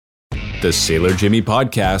The Sailor Jimmy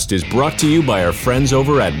podcast is brought to you by our friends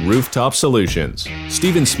over at Rooftop Solutions.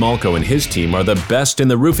 Steven Smolko and his team are the best in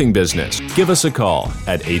the roofing business. Give us a call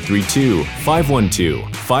at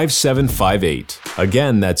 832-512-5758.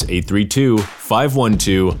 Again, that's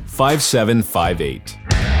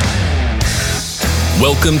 832-512-5758.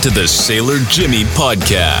 Welcome to the Sailor Jimmy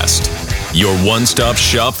podcast, your one-stop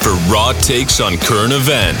shop for raw takes on current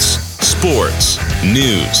events, sports,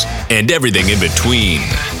 news, and everything in between.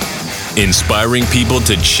 Inspiring people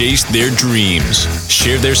to chase their dreams,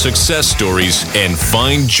 share their success stories, and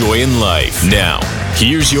find joy in life. Now,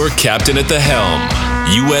 here's your captain at the helm,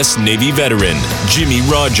 U.S. Navy veteran, Jimmy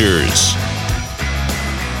Rogers.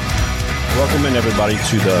 Welcome in, everybody,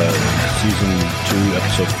 to the Season 2,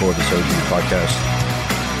 Episode 4 of the Sailor Jimmy podcast.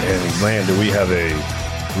 And, man, do we have a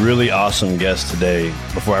really awesome guest today.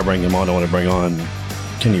 Before I bring him on, I want to bring on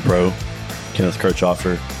Kenny Pro, Kenneth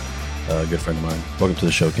Kirchhoffer, a good friend of mine. Welcome to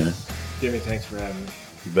the show, Kenneth. Jimmy, thanks for having me.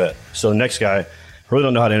 You bet. So the next guy, I really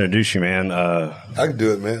don't know how to introduce you, man. I can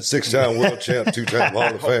do it, man. 6-time world champ, 2-time Hall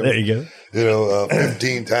of Famer. There you go.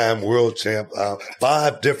 15-time world champ,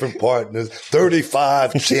 5 different partners,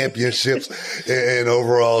 35 championships in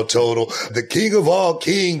overall total. The king of all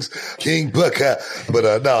kings, King Booker.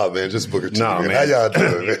 But nah, man, just Booker T. Nah, man. How y'all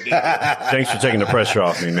doing, man? Thanks for taking the pressure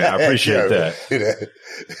off me, man. I appreciate that.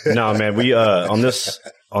 No, man, we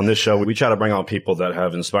on this show, we try to bring on people that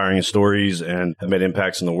have inspiring stories and have made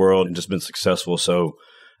impacts in the world and just been successful. So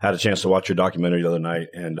I had a chance to watch your documentary the other night,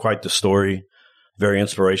 and quite the story. Very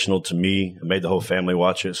inspirational to me. I made the whole family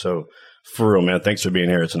watch it. So for real, man, thanks for being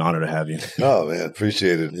here. It's an honor to have you. Oh, man,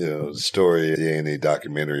 appreciate it. The story, the A&E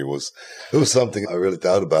documentary was something I really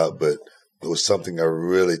thought about, but it was something I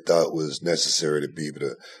really thought was necessary to be able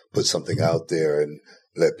to put something out there and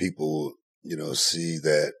let people see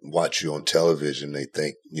that, watch you on television, they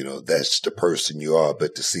think, that's the person you are,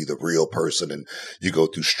 but to see the real person and you go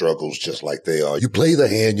through struggles just like they are. You play the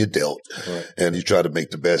hand you're dealt, right, and you try to make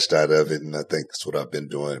the best out of it. And I think that's what I've been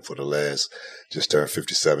doing for the last, just turned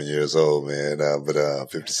 57 years old, man.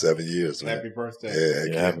 57 years, man. Happy birthday.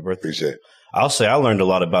 Yeah, happy birthday. Appreciate it. I'll say I learned a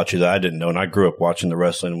lot about you that I didn't know. And I grew up watching the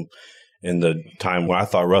wrestling in the time when I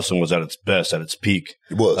thought wrestling was at its best, at its peak.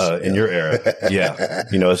 It was. In your era. Yeah.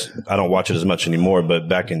 I don't watch it as much anymore, but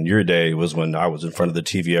back in your day was when I was in front of the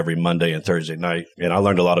TV every Monday and Thursday night. And I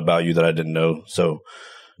learned a lot about you that I didn't know. So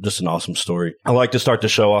just an awesome story. I like to start the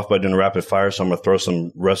show off by doing rapid fire. So I'm going to throw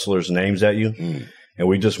some wrestlers' names at you. And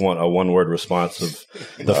we just want a one-word response of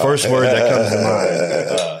the first word that comes to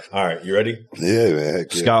mind. All right. You ready? Yeah, man.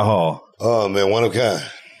 Heck yeah. Scott Hall. Oh, man. One of a kind.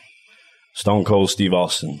 Stone Cold Steve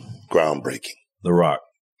Austin. Groundbreaking. The Rock.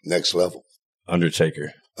 Next level.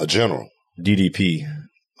 Undertaker. A general. DDP.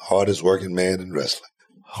 Hardest working man in wrestling.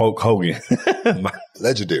 Hulk Hogan.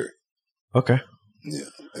 Legendary. Okay. Yeah.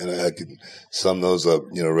 And I can sum those up,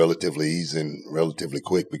 relatively easy and relatively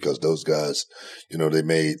quick because those guys, they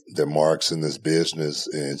made their marks in this business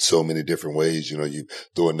in so many different ways. You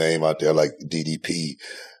throw a name out there like DDP.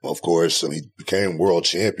 Of course, he became world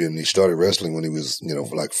champion. He started wrestling when he was,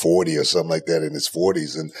 like 40 or something like that in his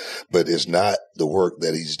 40s. But it's not the work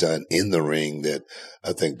that he's done in the ring that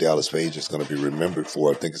I think Dallas Page is going to be remembered for.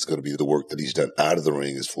 I think it's going to be the work that he's done out of the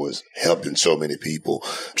ring as far as helping so many people,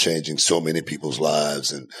 changing so many people's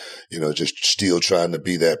lives and, just still trying to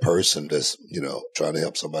be that person that's, trying to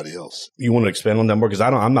help somebody else. You want to expand on that more? Because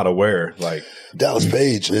I'm not aware. Like Dallas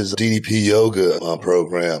Page is a DDP yoga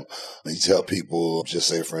program. He's helped people, just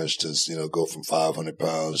say, for instance, go from 500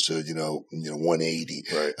 pounds to, 180,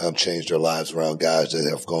 right. Change their lives around guys that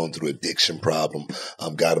have gone through addiction problem,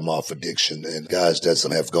 got them off addiction, and guys that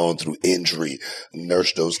have gone through injury,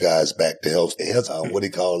 nurse those guys back to health. He has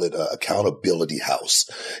accountability house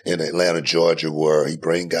in Atlanta, Georgia, where he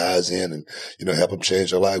bring guys in and, help them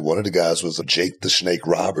change their life. One of the guys was Jake the Snake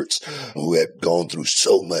Roberts, who had gone through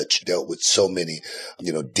so much, dealt with so many,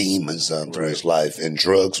 demons through his life, and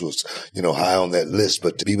drugs was, high on that list.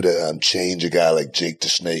 But to be able to change a guy like Jake the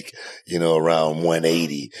Snake, around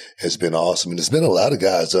 180 has been awesome. And there's been a lot of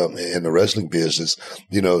guys in the wrestling business,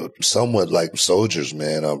 somewhat like soldiers,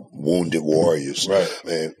 man, wounded warriors, right,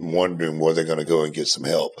 and wondering where they're going to go and get some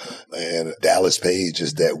help. And Dallas Page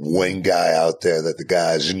is that one guy out there that the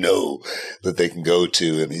guys know that they can go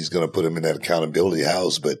to, and he's going to put them in that accountability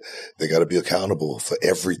house. But they got to be accountable for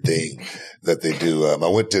everything that they do.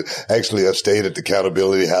 I stayed at the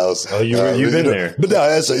Accountability House. Oh, you've been there. But no,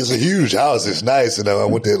 it's a huge house. It's nice. And I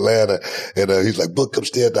went to Atlanta and he's like, "Book, come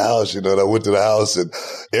stay at the house." And I went to the house and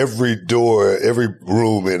every door, every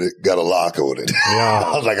room in it got a lock on it. Yeah.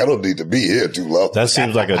 I was like, I don't need to be here too long. That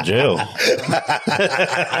seems like a jail.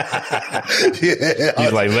 Yeah.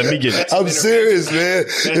 He's like, let me get it. I'm serious, man.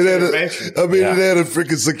 It had a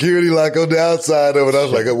freaking security lock on the outside of it. I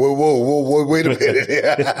was like, whoa, wait a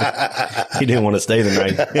minute. He didn't want to stay the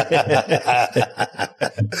night.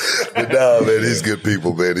 But no, man, he's good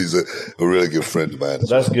people, man. He's a really good friend of mine.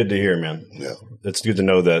 That's good to hear, man. Yeah. It's good to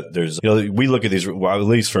know that there's, we look at these, well, at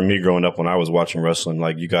least for me growing up when I was watching wrestling,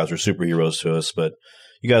 like you guys are superheroes to us, but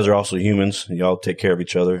you guys are also humans. Y'all take care of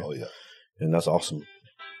each other. Oh, yeah. And that's awesome.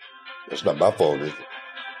 That's not my fault, is it?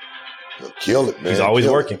 He'll kill it, man. He's always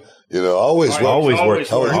working. Always working.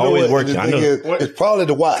 Always working. I know. It's probably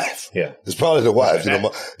the wife. Yeah. It's probably the wife.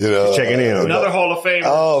 He's checking in. Another Hall of Famer.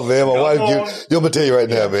 Oh, man, my wife. I'm going to tell you right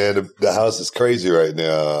now, man, the house is crazy right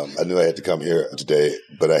now. I knew I had to come here today,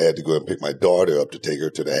 but I had to go and pick my daughter up to take her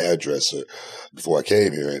to the hairdresser before I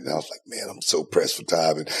came here. And I was like, man, I'm so pressed for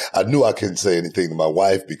time. And I knew I couldn't say anything to my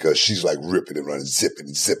wife because she's like ripping and running,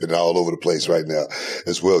 zipping all over the place right now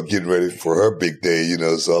as well, getting ready for her big day,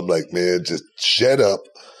 So I'm like, man, just shut up.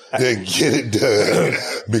 Then get it done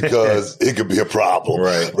because it could be a problem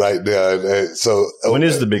right now. And so when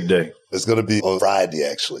is the big day? It's going to be on Friday,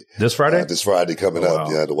 actually. This Friday? This Friday coming up.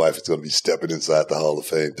 Yeah, the wife is going to be stepping inside the Hall of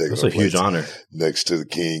Fame. That's a huge honor. Next to the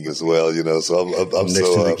king as well, So I'm next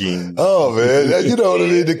to the king. Oh, man. You know what I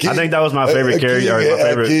mean? The king. I think that was my favorite character.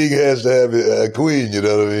 A king has to have a queen, you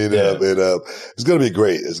know what I mean? Yeah. And it's going to be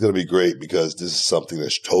great. It's going to be great because this is something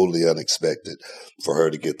that's totally unexpected for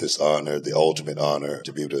her to get this honor, the ultimate honor,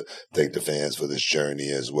 to be able to thank the fans for this journey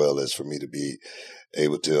as well as for me to be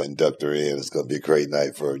able to induct her in. It's going to be a great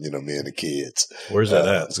night for, me and the kids. Where's that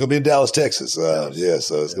at? It's going to be in Dallas, Texas. So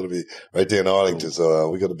it's going to be right there in Arlington. So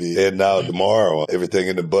we're going to be heading out tomorrow. Everything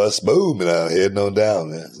in the bus, boom, and heading on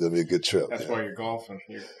down, man. It's going to be a good trip. That's why you're golfing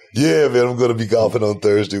here. Yeah, man, I'm going to be golfing on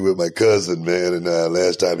Thursday with my cousin, man. And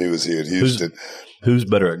last time he was here in Houston. Who's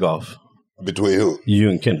better at golf? Between who? You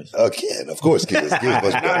and Kenneth. Ken, of course, Kenneth.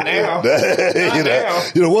 Not now.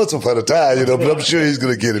 Once upon a time, but I'm sure he's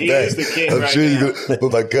going to get it back. Is the king I'm sure he's going to.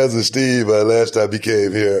 But my cousin Steve, last time he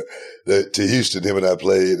came here to Houston, him and I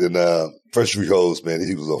played, and first 3 holes, man,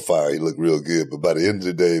 he was on fire. He looked real good. But by the end of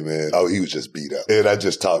the day, man, he was just beat up. And I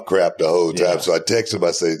just talked crap the whole time. So I texted him,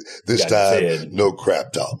 I said, this time, no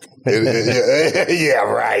crap talk. Yeah,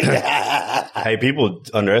 right. Hey, people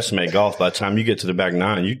underestimate golf. By the time you get to the back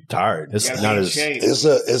 9, you're tired. It's not as.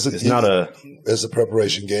 It's a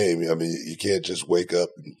preparation game. I mean, you can't just wake up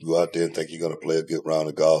and go out there and think you're going to play a good round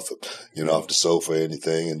of golf, off the sofa or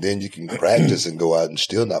anything. And then you can practice and go out and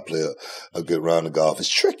still not play a good round of golf. It's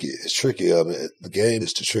tricky. I mean, the game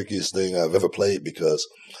is the trickiest thing I've ever played because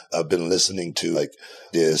I've been listening to like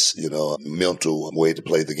this, mental way to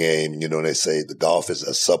play the game. And they say the golf is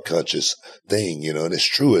a subconscious thing, and it's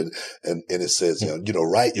true. And it says,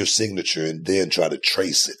 write your signature and then try to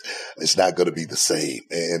trace it. It's not going to be the same.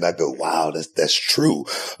 And I go, wow, that's true.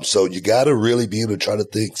 So you got to really be able to try to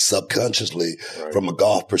think subconsciously from a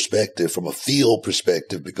golf perspective, from a field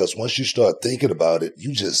perspective, because once you start thinking about it,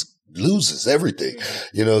 you just loses everything,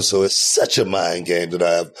 so it's such a mind game that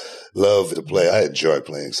I love to play. I enjoy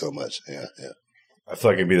playing so much. Yeah. I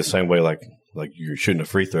feel like it'd be the same way, like you're shooting a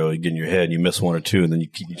free throw, you get in your head and you miss 1 or 2 and then you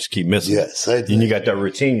just keep missing. Yes. And you got that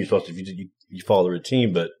routine. You're supposed to, you follow the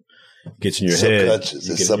routine, but it gets in your head. It's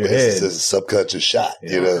a subconscious shot,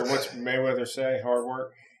 What's Mayweather say? Hard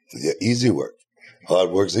work? Yeah, easy work.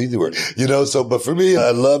 Hard work's easy work. But for me,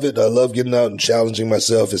 I love it. I love getting out and challenging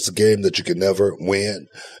myself. It's a game that you can never win.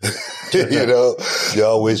 You're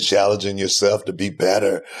always challenging yourself to be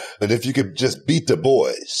better. And if you could just beat the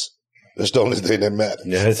boys, that's the only thing that matters.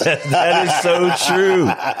 Yes, that is so true.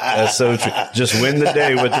 That's so true. Just win the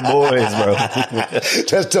day with the boys, bro.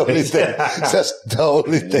 That's the only thing. That's the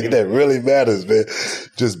only thing that really matters, man.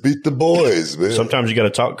 Just beat the boys, man. Sometimes you got to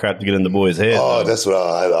talk crap to get in the boys' head. Oh, that's what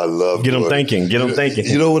I love. Get them thinking. Get them thinking.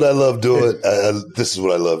 You know what I love doing? This is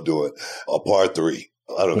what I love doing. A par 3.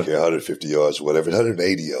 I don't care, 150 yards, whatever,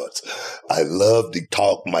 180 yards. I love to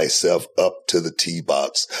talk myself up to the tee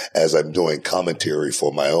box as I'm doing commentary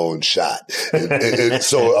for my own shot. And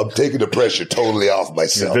so I'm taking the pressure totally off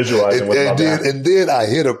myself. You're visualizing and then I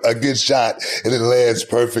hit a good shot and it lands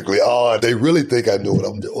perfectly. Oh, they really think I know what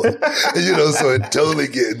I'm doing. So it totally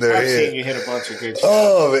get in their head. I've seen you hit a bunch of good shots.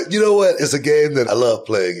 Oh, man, you know what? It's a game that I love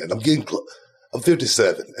playing and I'm getting close. I'm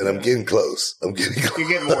 57 and I'm getting close. You're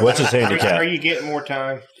getting more What's his handicap? Are you getting more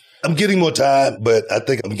time? I'm getting more time, but I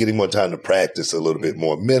think I'm getting more time to practice a little bit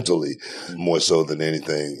more mentally, more so than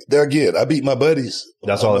anything. There again, I beat my buddies.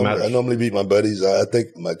 That's all that matters. I normally beat my buddies. I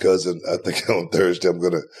think my cousin, on Thursday, I'm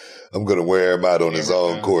gonna wear him out on his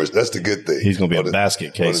own course. That's the good thing. He's gonna be a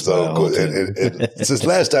basket case. On his own course. And since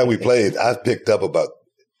last time we played, I've picked up about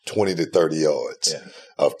 20 to 30 yards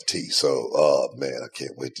off the tee. So, man, I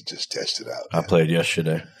can't wait to just test it out. I played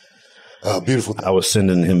yesterday. Beautiful. I was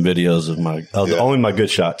sending him videos of only my good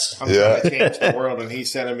shots. I'm trying to change the world, and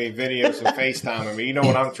he's sending me videos and FaceTiming me. You know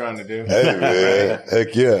what I'm trying to do. Hey, man.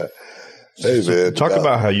 Heck yeah. Hey, man. Talk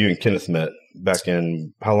about how you and Kenneth met back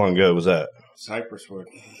in, how long ago was that? Cypress Wood.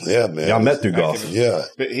 Yeah, man. Y'all met through golf. Yeah.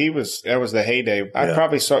 But that was the heyday. I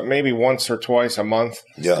probably saw maybe once or twice a month.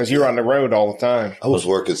 Yeah. Because you were on the road all the time. I was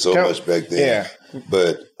working so much back then. Yeah.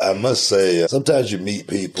 But I must say, sometimes you meet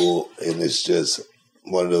people and it's just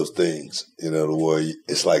one of those things, where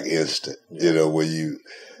it's like instant, where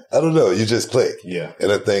I don't know, you just click. Yeah.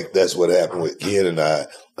 And I think that's what happened with Ken and I.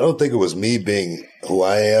 I don't think it was me being who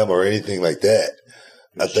I am or anything like that.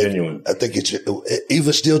 Genuine. I think it's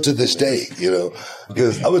even still to this day,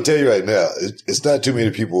 because I'm gonna tell you right now, it's not too many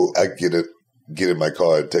people I can get in my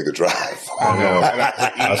car and take a drive. I know.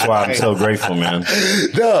 That's why I'm so grateful, man.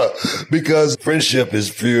 No, because friendship is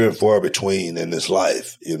few and far between in this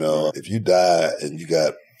life. If you die and you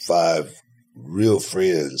got 5 real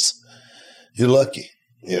friends, you're lucky.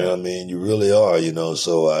 You know what I mean? You really are,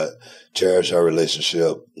 so I cherish our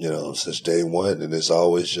relationship, since day one. And it's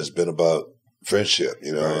always just been about friendship,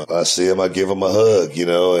 Right. I see him, I give him a hug,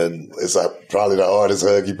 and it's probably the hardest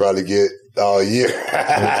hug you probably get all year.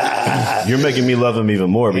 You're making me love him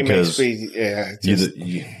even more because the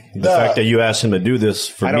fact that you asked him to do this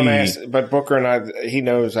for me. I don't ask, but Booker and I, he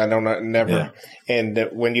knows I don't never. Yeah. And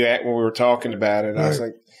when we were talking about it, right. I was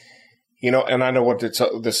like, and I know what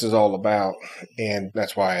this is all about, and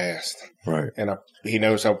that's why I asked. Right. And he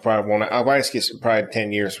knows I'll probably I'll ask you probably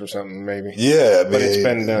 10 years for something, maybe. Yeah, but it's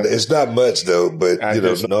been. It's not much though, but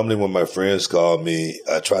normally when my friends call me,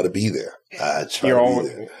 I try to be there.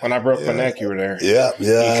 When I broke my neck, you were there. Yeah,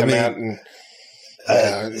 yeah. You come out and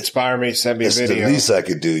inspire me, send me a video. It's the least I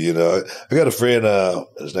could do, I got a friend,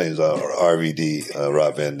 his name's RVD,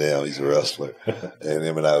 Rob Van Dam. He's a wrestler. And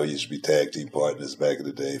him and I used to be tag team partners back in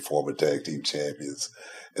the day, former tag team champions.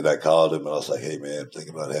 And I called him and I was like, hey, man, I'm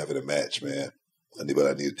thinking about having a match, man. I need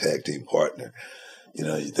a tag team partner. You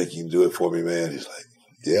think you can do it for me, man? He's like,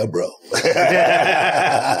 yeah, bro.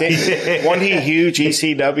 Wasn't he huge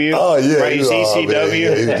ECW? Oh, yeah. Right, he's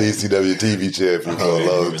ECW. He's ECW TV champion for a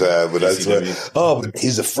long time. But that's but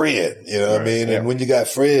he's a friend, what I mean? Yeah. And when you got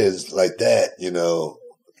friends like that,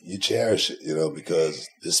 you cherish it, because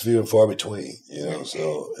it's few and far between,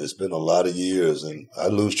 So it's been a lot of years, and I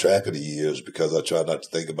lose track of the years because I try not to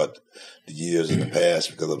think about the years in the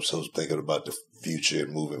past because I'm so thinking about the future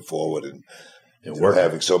and moving forward and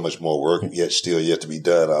having so much more work yet to be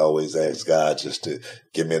done. I always ask God just to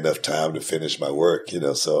give me enough time to finish my work,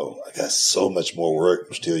 So I got so much more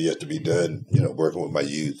work still yet to be done, working with my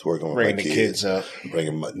youth, working with my kids.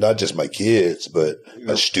 Bringing not just my kids, but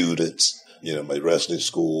my students, my wrestling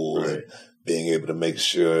school and being able to make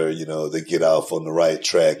sure, they get off on the right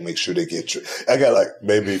track, make sure they get I got like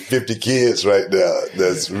maybe 50 kids right now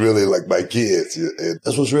that's really like my kids. And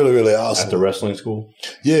that's what's really, really awesome. At the wrestling school?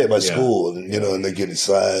 Yeah, my school. And, and they're getting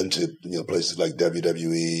signed to, places like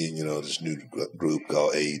WWE, this new group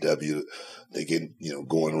called AEW. They get,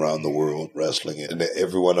 going around the world wrestling. And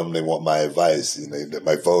every one of them, they want my advice.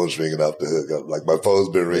 My phone's ringing off the hook. Like my phone's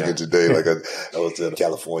been ringing today. Like I was in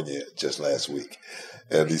California just last week.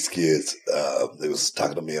 And these kids, they was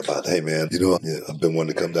talking to me about, hey, man, I've been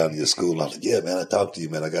wanting to come down to your school. And I was like, yeah, man, I talked to you,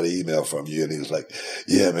 man. I got an email from you. And he was like,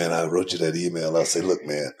 yeah, man, I wrote you that email. I said, look,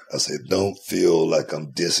 man, don't feel like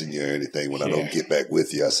I'm dissing you or anything when I don't get back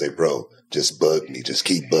with you. I say, bro, just bug me. Just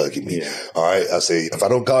keep bugging me. Yeah. All right. I say, if I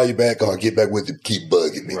don't call you back or I get back with you, keep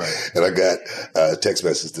bugging me. Right. And I got a text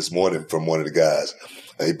message this morning from one of the guys.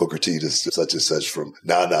 Hey, Booker T, this is such and such from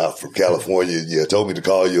Nana from California. Yeah, told me to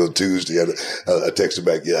call you on Tuesday. I texted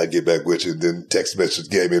back, yeah, I get back with you. And then text message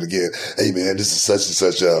came in again. Hey, man, this is such and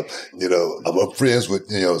such. I'm friends with,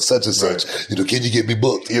 such and such. Right. Can you get me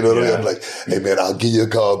booked? What I mean? I'm like, hey, man, I'll give you a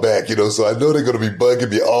call back. So I know they're going to be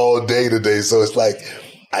bugging me all day today. So it's like,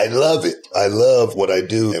 I love it. I love what I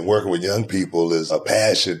do, and working with young people is a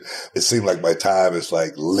passion. It seems like my time is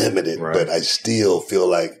like limited, but I still feel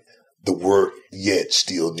like the work yet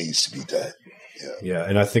still needs to be done. Yeah.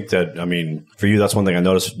 And I think that, for you, that's one thing I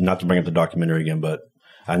noticed, not to bring up the documentary again, but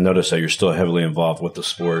I noticed that you're still heavily involved with the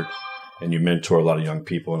sport and you mentor a lot of young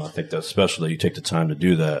people. And I think that especially that you take the time to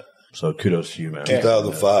do that. So kudos to you, man.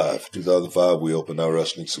 2005, we opened our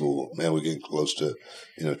wrestling school. Man, we're getting close to,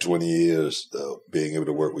 20 years of being able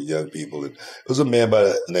to work with young people. And it was a man by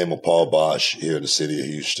the name of Paul Bosch here in the city of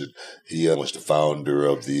Houston. He was the founder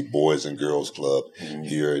of the Boys and Girls Club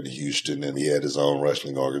here in Houston, and he had his own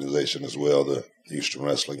wrestling organization as well, the Houston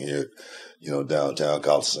Wrestling here, downtown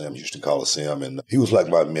Coliseum, Houston Coliseum. And he was like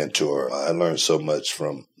my mentor. I learned so much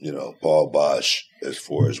from, Paul Bosch as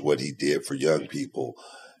far as what he did for young people,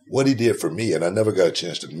 what he did for me. And I never got a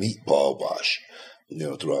chance to meet Paul Bosch,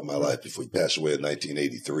 throughout my life before he passed away in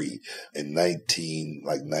 1983. In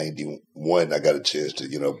 1991, I got a chance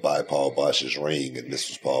to, buy Paul Bosch's ring. And this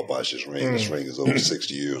was Paul Bosch's ring. This ring is over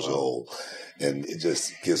 60 years old. And it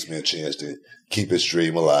just gives me a chance to keep his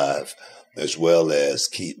dream alive, as well as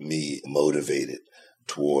keep me motivated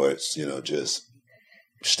towards, just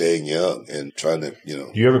staying young and trying to,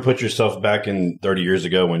 Do you ever put yourself back in 30 years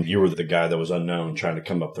ago when you were the guy that was unknown trying to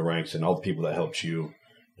come up the ranks and all the people that helped you?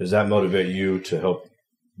 Does that motivate you to help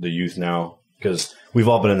the youth now? Because we've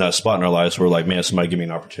all been in that spot in our lives where we're like, man, somebody give me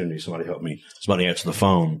an opportunity. Somebody help me. Somebody answer the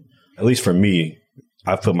phone. At least for me,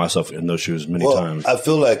 I've put myself in those shoes many times. I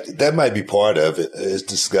feel like that might be part of it. It's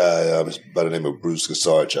this guy by the name of Bruce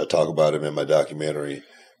Gasarch. I talk about him in my documentary,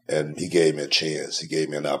 and he gave me a chance. He gave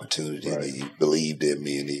me an opportunity, and he believed in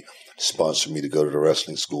me, and he sponsored me to go to the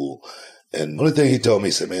wrestling school. And the only thing he told me,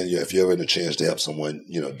 he said, man, if you ever had a chance to help someone,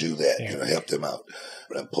 do that, help them out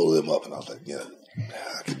and pull them up. And I was like,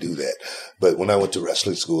 I could do that. But when I went to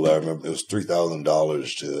wrestling school, I remember it was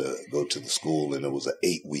 $3,000 to go to the school, and it was an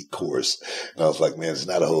 8-week course. And I was like, man, it's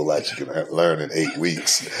not a whole lot you can learn in 8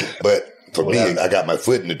 weeks. But for me, I got my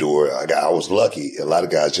foot in the door. I was lucky. A lot of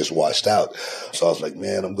guys just washed out. So I was like,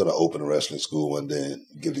 man, I'm going to open a wrestling school one day and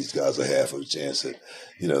give these guys a half of a chance at,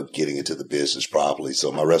 getting into the business properly.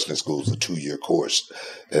 So my wrestling school is a 2-year course,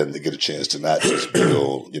 and they get a chance to not just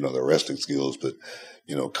build, their wrestling skills, but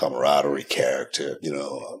camaraderie, character.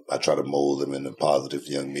 I try to mold them into positive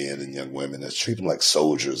young men and young women and treat them like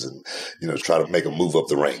soldiers and, try to make them move up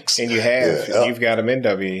the ranks. And you have. Yeah. You've got them in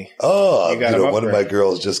WE. Oh, one of my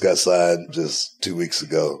girls just got signed just 2 weeks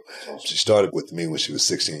ago. She started with me when she was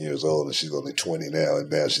 16 years old, and she's only 20 now.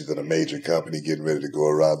 And now she's in a major company getting ready to go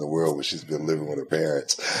around the world where she's been living with her parents.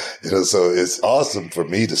 So it's awesome for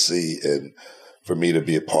me to see and for me to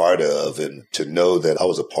be a part of, and to know that I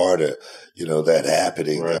was a part of, that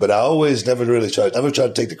happening. Right. But I always never try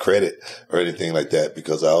to take the credit or anything like that,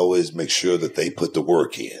 because I always make sure that they put the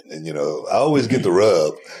work in. And, I always get the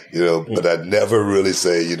rub, but I never really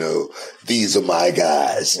say, these are my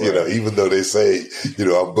guys, even though they say,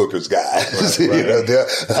 I'm Booker's guys,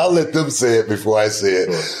 right. I'll let them say it before I say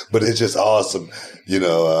it. Sure. But it's just awesome,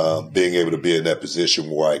 being able to be in that position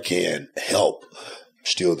where I can help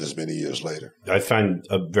still this many years later. I find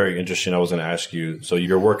very interesting. I was going to ask you, so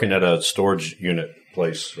you're working at a storage unit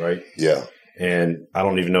place, right? Yeah. And I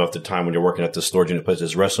don't even know at the time when you're working at the storage unit place,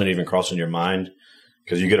 is wrestling even crossing your mind?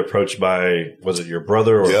 Because you get approached by, was it your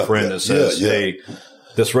brother or a friend that says, hey,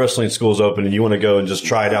 this wrestling school's open and you want to go and just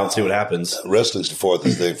try it out and see what happens? Wrestling's the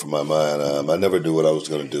farthest thing from my mind. I never knew what I was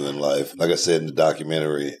going to do in life. Like I said in the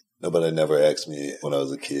documentary, nobody never asked me when I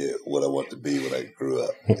was a kid what I wanted to be when I grew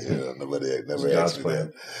up. Nobody never asked me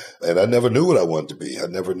that. And I never knew what I wanted to be. I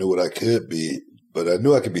never knew what I could be, but I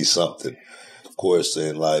knew I could be something. Of course,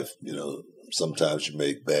 in life, sometimes you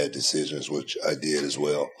make bad decisions, which I did as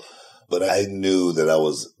well. But I knew that I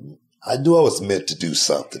was meant to do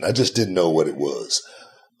something. I just didn't know what it was.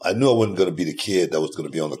 I knew I wasn't going to be the kid that was going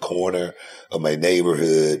to be on the corner of my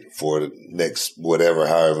neighborhood for the next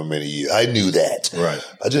however many years. I knew that. Right.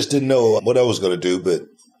 I just didn't know what I was going to do, but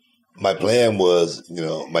my plan was,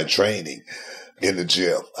 my training in the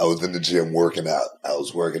gym. I was in the gym working out. I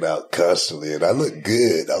was working out constantly, and I looked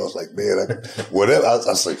good. I was like, man, whatever. I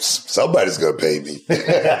was like, somebody's going to pay me.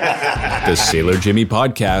 The Sailor Jimmy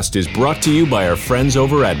podcast is brought to you by our friends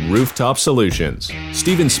over at Rooftop Solutions.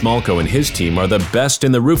 Steven Smalko and his team are the best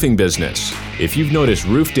in the roofing business. If you've noticed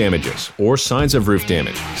roof damages or signs of roof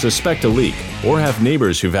damage, suspect a leak, or have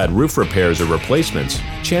neighbors who've had roof repairs or replacements,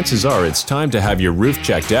 chances are it's time to have your roof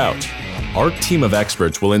checked out. Our team of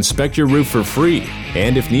experts will inspect your roof for free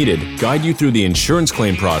and, if needed, guide you through the insurance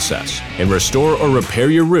claim process and restore or repair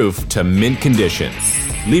your roof to mint condition,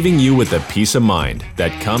 leaving you with the peace of mind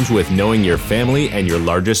that comes with knowing your family and your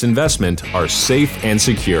largest investment are safe and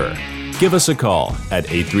secure. Give us a call at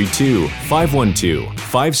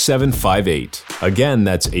 832-512-5758. Again,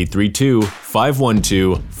 that's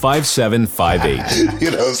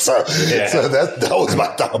 832-512-5758. So that was my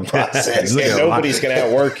thought process. And nobody's going to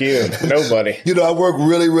outwork you. Nobody. I work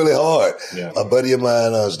really, really hard. Yeah. A buddy of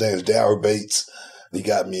mine, his name is Darryl Bates. He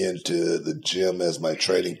got me into the gym as my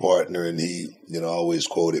training partner, and he, always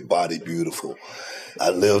quoted "Body Beautiful."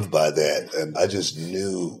 I lived by that, and I just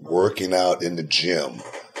knew working out in the gym,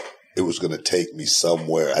 it was going to take me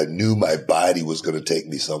somewhere. I knew my body was going to take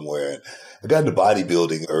me somewhere. And I got into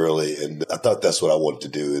bodybuilding early, and I thought that's what I wanted to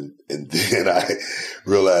do. And then I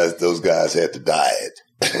realized those guys had to diet.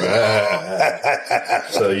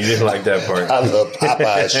 So you didn't like that part. I love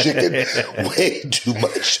Popeye's chicken way too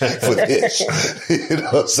much for this.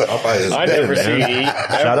 So Popeyes I never see eat.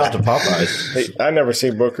 Shout out to Popeyes. I never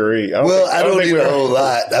see Booker eat. I don't eat a whole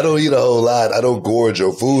lot. I don't eat a whole lot. I don't gorge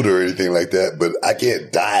on food or anything like that, but I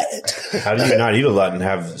can't diet. How do you not eat a lot and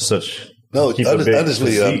have such keep a big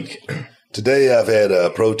honestly, physique? Today I've had a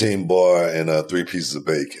protein bar and 3 pieces of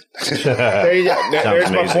bacon. There you go. There's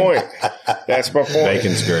my point. That's my point.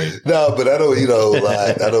 Bacon's great. No, but I don't eat a whole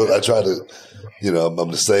lot. I try to,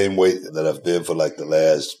 I'm the same weight that I've been for like the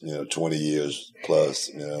last, 20 years plus,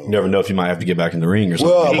 You never know if you might have to get back in the ring or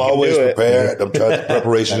something. Well, I'm always prepared. I'm trying.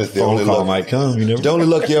 Preparation is the only luck. Might come. The only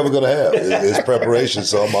luck you're ever going to have is preparation.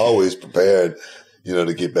 So I'm always prepared,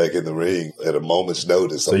 to get back in the ring at a moment's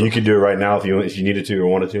notice. So you could do it right now if you needed to or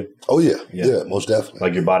wanted to? Oh, yeah. Yeah, most definitely.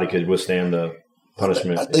 Like your body could withstand the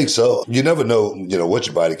punishment? I think so. You never know, what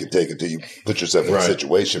your body can take until you put yourself in a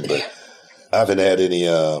situation. But I haven't had any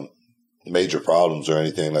major problems or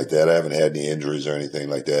anything like that. I haven't had any injuries or anything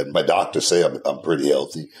like that. My doctors say I'm pretty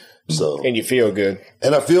healthy. So and you feel good.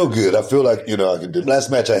 And I feel good. I feel like, I can do. Last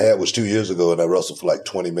match I had was 2 years ago, and I wrestled for like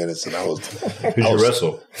 20 minutes, and I was. Who'd you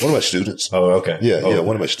wrestle? One of my students. Oh, okay. Yeah,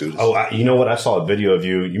 one of my students. Oh, you know what? I saw a video of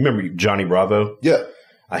you. You remember Johnny Bravo? Yeah.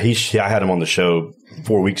 I had him on the show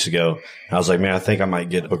 4 weeks ago. And I was like, man, I think I might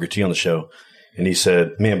get Booker T on the show. And he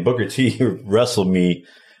said, man, Booker T wrestled me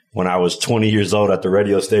when I was 20 years old at the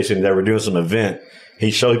radio station. They were doing some event.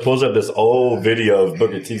 He pulls up this old video of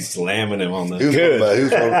Booker T slamming him on the.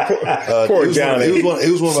 Poor Johnny. He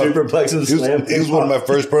was one of my superplexes. He was one of my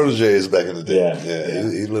first proteges back in the day. Yeah.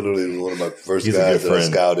 He literally was one of my first He's guys that I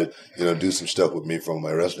scouted. Do some stuff with me from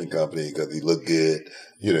my wrestling company because he looked good.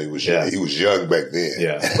 He was young back then.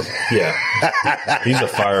 Yeah. He's a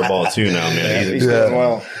fireball too now, man. He's doing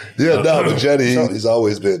well. Yeah, but Johnny, he's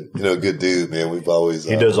always been, a good dude, man. We've always.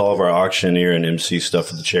 He does all of our auctioneer and MC stuff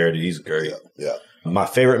for the charity. He's great. Yeah. My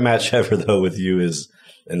favorite match ever, though, with you is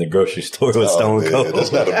in the grocery store with Stone Cold.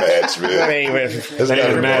 That's not a match, man. That's not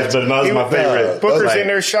a match, but that's my favorite. Booker's in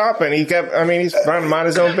there shopping. He's trying to mind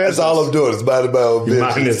his own business. That's all I'm doing is minding my own business.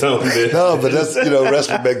 Minding his own business. No, but that's,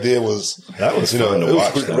 wrestling back then was. That was fun to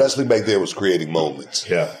watch. Wrestling back then was creating moments.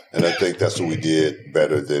 Yeah. And I think that's what we did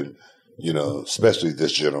better than, especially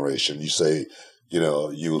this generation. You say,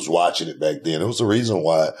 you was watching it back then. It was the reason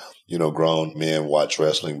why, grown men watched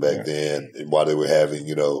wrestling back then and why they were having,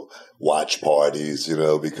 watch parties,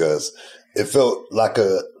 because it felt like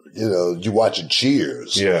you watching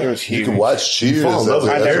Cheers. Yeah. It was huge. You can watch Cheers. You fall in love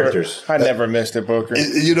with the characters. I never missed it, Booker.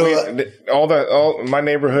 All my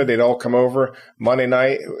neighborhood, they'd all come over Monday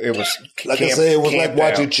night. It was like I say, it was like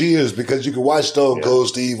watching Cheers because you could watch Stone Cold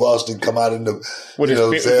Steve Austin come out in the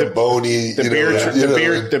Zamboni,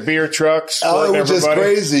 the beer trucks. Oh, it was just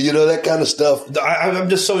crazy, that kind of stuff. I'm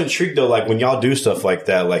just so intrigued though. Like when y'all do stuff like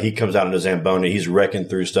that, like he comes out in the Zamboni, he's wrecking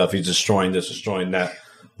through stuff, he's destroying this, destroying that.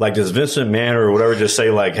 Like, does Vincent Mann or whatever just say,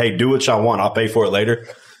 like, hey, do what y'all want, I'll pay for it later?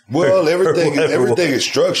 Well, everything is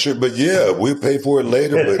structured, but yeah, we'll pay for it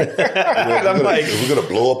later. But we're going to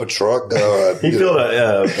blow up a truck. He filled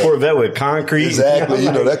a Corvette with concrete. Exactly.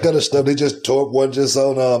 That kind of stuff. They just tore up one just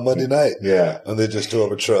on Monday night. Yeah. And they just tore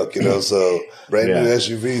up a truck, so brand new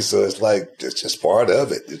SUV. So it's like, it's just part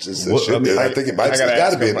of it. It's just, I think it might, it's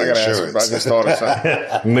got to be an insurance. I just thought of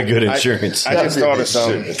something. Good insurance. I just thought of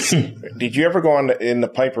something. Did you ever go in the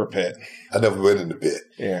Piper pit? I never went in the pit.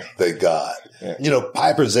 Yeah. Thank God. Yeah.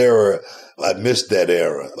 Piper's era, I missed that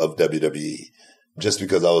era of WWE just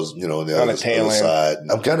because I was, on the other side.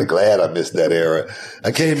 I'm kind of glad I missed that era.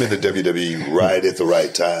 I came into WWE right at the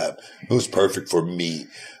right time. It was perfect for me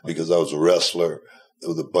because I was a wrestler. There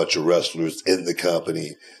was a bunch of wrestlers in the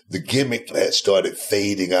company. The gimmick had started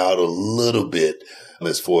fading out a little bit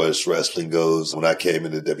as far as wrestling goes when I came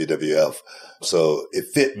into WWF. So it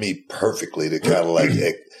fit me perfectly to kind of like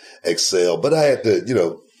excel. But I had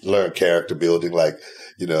to, learn character building, like,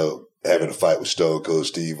 having a fight with Stone Cold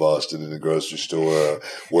Steve Austin in the grocery store,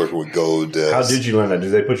 working with Goldust. How did you learn that? Did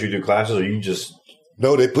they put you through classes or you just...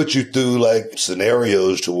 No, they put you through like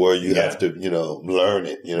scenarios to where you have to, learn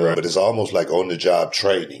it, right. But it's almost like on the job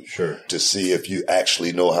training to see if you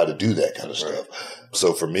actually know how to do that kind of stuff.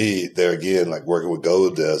 So for me, there again, like working with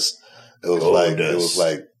Goldust, it was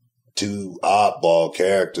like two oddball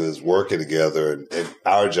characters working together, and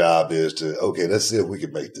our job is to, okay, let's see if we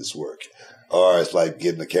can make this work. Or it's like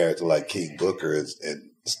getting a character like King Booker and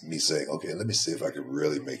me saying, okay, let me see if I can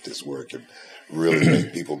really make this work and really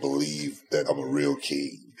make people believe that I'm a real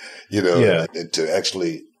king, Yeah. and to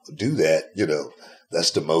actually do that,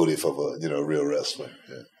 that's the motive of a, real wrestler.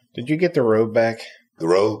 Yeah. Did you get the robe back? The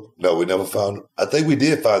robe? No, we never found. I think we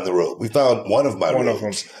did find the robe. We found one of my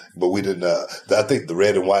robes, them. but we didn't. I think the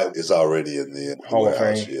red and white is already in the Hall of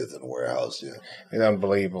warehouse. Fame. Yeah, it's in the warehouse. Yeah, It's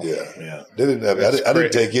unbelievable. yeah. They didn't have, I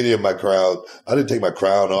didn't take any of my crown. I didn't take my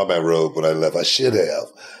crown or my robe when I left. I should have,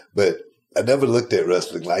 but I never looked at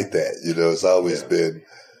wrestling like that. It's always been.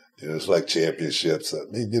 It's like championships. I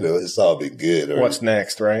mean, it's all been good. What's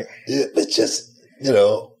next, right? Yeah, it's just.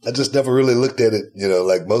 I just never really looked at it,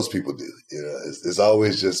 like most people do. It's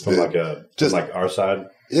always just From been from our side.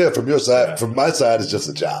 Yeah, from your side. Yeah. From my side, it's just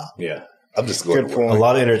a job. Yeah. I'm just going Good to work. point. A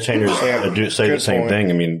lot of entertainers say the Good same point.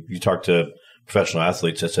 thing. I mean, you talk to professional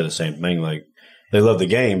athletes that say the same thing. Like, they love the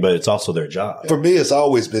game, but it's also their job. For me, it's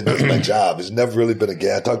always been just my job. It's never really been a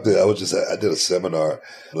game. I did a seminar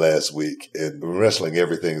last week, and wrestling,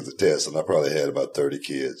 everything is a test, and I probably had about 30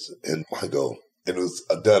 kids. And I go, and it was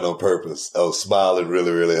done on purpose. I was smiling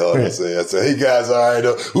really, really hard. I said, hey guys, all right,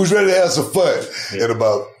 who's ready to have some fun? Yeah. And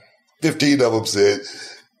about 15 of them said,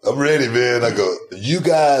 I'm ready, man. I go, you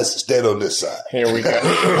guys stand on this side. Here we go.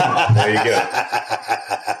 There you go.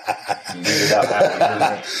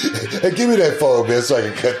 Hey, give me that phone, man, so I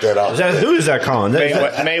can cut that off. Who is that calling?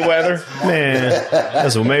 Mayweather? Man,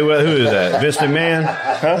 that's what Mayweather. Who is that? Vince McMahon?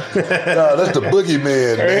 No, that's the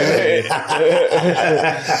boogeyman, man.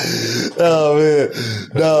 Oh, man.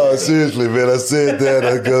 No, seriously, man. I said that.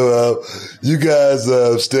 I go, you guys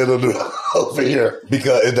stand over here.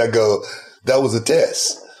 And I go, that was a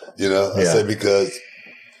test. I said, because,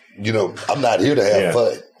 I'm not here to have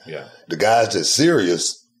fun. Yeah. The guys that's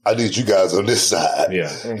serious, I need you guys on this side. Yeah.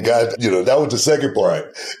 Guys, that was the second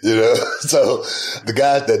part, So the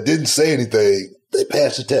guys that didn't say anything, they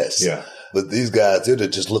passed the test. Yeah. But these guys, they're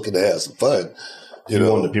just looking to have some fun. You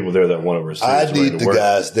want the people there that want to receive. I need the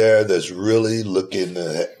guys there that's really looking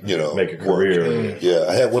to, make a career. Yeah.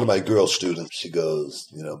 I had one of my girl students. She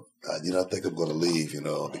goes, I think I'm going to leave,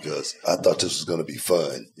 because I thought this was going to be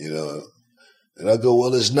fun, And I go,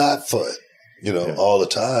 well, it's not fun. All the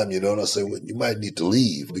time, and I say, well, you might need to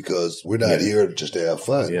leave because we're not here just to have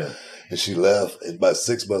fun. Yeah. And she left, and about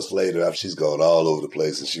 6 months later, after she's gone all over the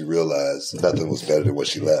place, and she realized nothing was better than what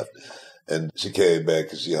she left. And she came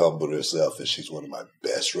back and she humbled herself, and she's one of my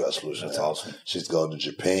best wrestlers. That's now. awesome. She's gone to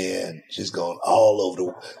Japan. She's gone all over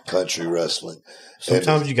the country wrestling.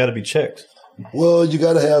 Sometimes you got to be checked. Well, you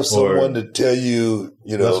got to have someone to tell you,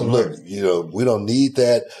 look, we don't need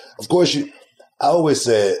that. Of course, I always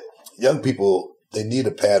said, young people, they need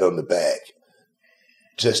a pat on the back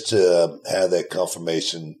just to have that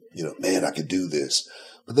confirmation, man, I can do this.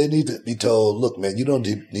 But they need to be told, look, man, you don't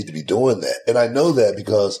need to be doing that. And I know that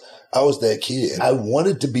because I was that kid. I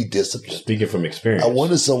wanted to be disciplined. Speaking from experience. I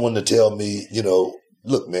wanted someone to tell me,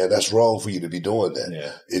 look, man, that's wrong for you to be doing that.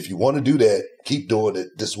 Yeah. If you want to do that, keep doing it.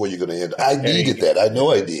 This is where you're going to end. I needed that. I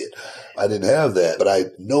know I did. I didn't have that. But I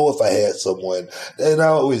know if I had someone, and I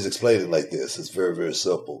always explain it like this. It's very, very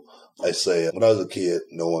simple. I say, when I was a kid,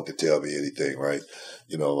 no one could tell me anything, right?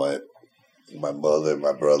 My mother and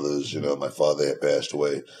my brothers, my father had passed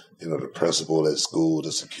away. The principal at school,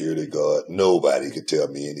 the security guard, nobody could tell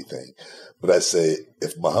me anything. But I say,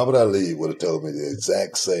 if Muhammad Ali would have told me the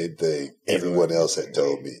exact same thing everyone else had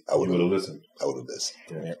told me, I would have listened. I would have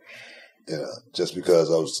listened. Yeah. Just because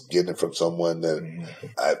I was getting it from someone that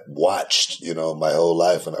I watched, my whole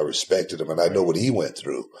life, and I respected him, and I know what he went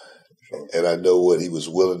through. And I know what he was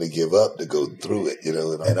willing to give up to go through it,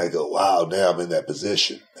 and I go, wow, now I'm in that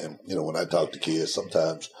position. And, when I talk to kids,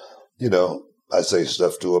 sometimes, I say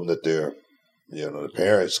stuff to them that the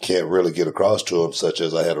parents can't really get across to them, such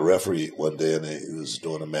as I had a referee one day and he was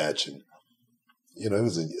doing a match, and, he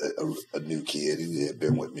was a new kid. He had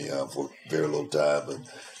been with me for a very little time, and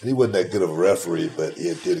he wasn't that good of a referee, but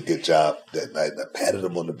he did a good job that night. And I patted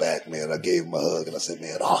him on the back, man. I gave him a hug and I said,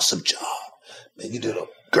 man, awesome job. Man, you did a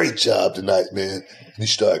great job tonight, man. And he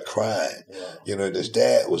started crying. And his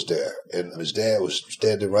dad was there, and his dad was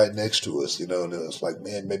standing right next to us, and it was like,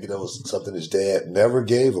 man, maybe that was something his dad never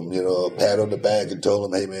gave him, a pat on the back and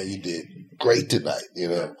told him, hey, man, you did great tonight,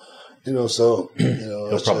 so,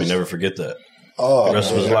 He'll probably never forget that. Oh, the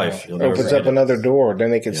rest of his life. Opens up another door. Then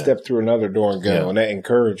they can step through another door and go. Yeah. And that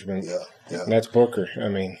encouragement. Yeah. And that's Booker. I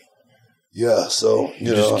mean. Yeah. So,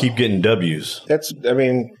 you just keep getting W's.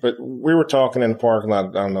 But we were talking in the parking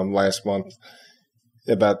lot, I don't know, last month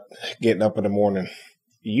about getting up in the morning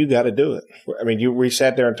you got to do it. I mean, we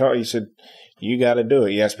sat there and talked. You said, you got to do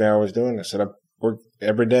it. You asked me how I was doing. I said, I work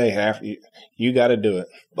every day. You got to do it.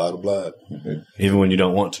 Bottom line. Even when you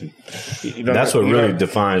don't want to. That's what really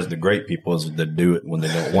defines the great people is that do it when they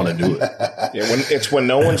don't want to do it. It's when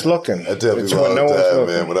no one's looking. I tell people all the time,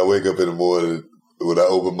 man, when I wake up in the morning, when I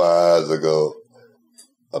open my eyes, I go,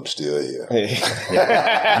 I'm still here.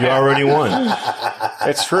 You already won.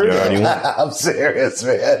 It's true. You already won. I'm serious,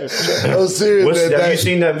 man. I'm serious, man. Have you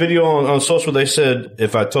seen that video on social? They said,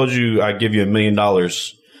 if I told you I'd give you $1 million,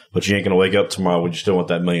 but you ain't going to wake up tomorrow, would you still want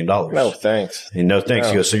that $1 million? No, thanks. And no, thanks.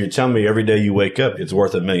 No. He goes, so you're telling me every day you wake up, it's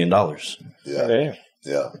worth $1 million. Yeah,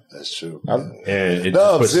 that's true. I'm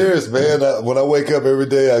serious, man. When I wake up every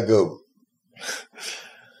day, I go.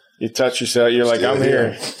 You touch yourself. You're like, I'm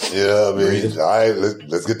here. Yeah, I mean, all right,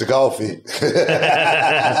 let's get the coffee.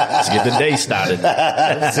 Let's get the day started.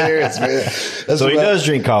 I'm serious, man. So he does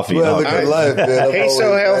drink coffee. Look at life, man. He's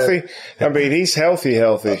so healthy. Man. I mean, he's healthy.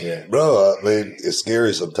 Yeah. Bro, I mean, it's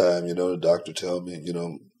scary sometimes. You know, the doctor tells me, you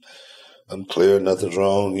know, I'm clear, nothing's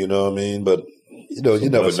wrong. You know what I mean? But, you know,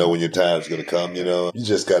 you never know when your time's going to come. You know, you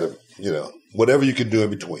just got to, you know, whatever you can do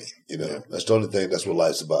in between. You know, that's the only thing. That's what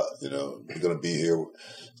life's about. You know, you're going to be here.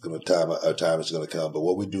 Our time is going to come, but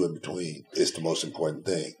what we do in between is the most important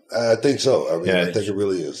thing. I think so. I mean, I think it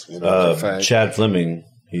really is. You know? Chad Fleming,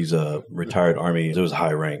 he's a retired Army. It was a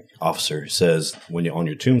high rank officer. Says when you on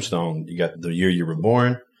your tombstone, you got the year you were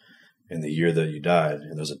born and the year that you died,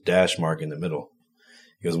 and there's a dash mark in the middle.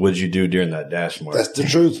 He goes, "What did you do during that dash mark?" That's the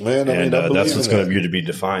truth, man. I mean, that's what's going to be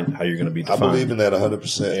defined. How you're going to be defined. I believe in that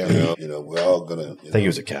 100%. You know, we're all going to. I think he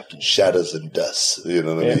was a captain. Shadows and dust. You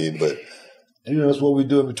know what I mean? But. You know, that's what we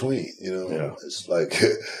do in between, you know. It's like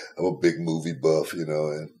I'm a big movie buff, you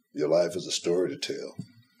know, and your life is a story to tell,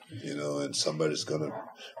 you know, and somebody's going to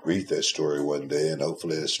read that story one day, and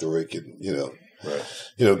hopefully that story can, you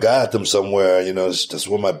know, guide them somewhere. You know, that's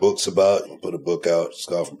what my book's about. I put a book out, it's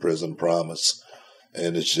called From Prison Promise,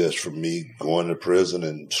 and it's just from me going to prison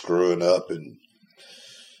and screwing up and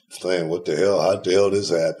saying, what the hell? How the hell this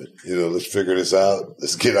happened? You know, let's figure this out.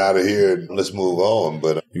 Let's get out of here and let's move on.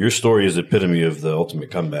 But your story is the epitome of the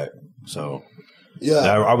ultimate comeback. So, yeah,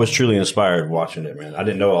 I was truly inspired watching it, man. I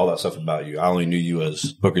didn't know all that stuff about you. I only knew you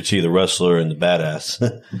as Booker T, the wrestler and the badass.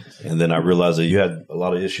 And then I realized that you had a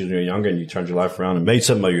lot of issues when you were younger and you turned your life around and made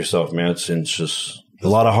something of yourself, man. It's just a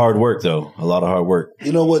lot of hard work, though. A lot of hard work.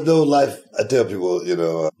 You know what, though? Life, I tell people, you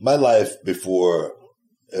know, my life before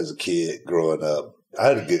as a kid growing up, I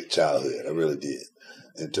had a good childhood. I really did.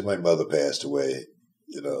 Until my mother passed away,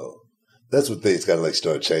 you know, that's when things kind of like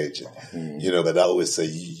start changing. You know, but I always say,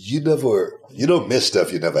 you don't miss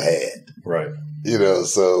stuff you never had. Right. You know,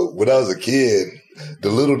 so when I was a kid, the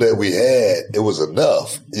little that we had, it was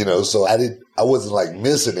enough, you know, so I wasn't like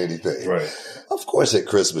missing anything. Right. Of course, at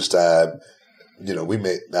Christmas time, you know, we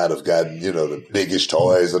may not have gotten, you know, the biggest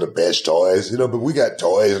toys or the best toys, you know, but we got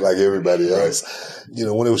toys like everybody else. Right. You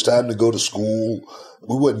know, when it was time to go to school,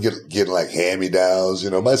 we wouldn't getting like hand-me-downs. You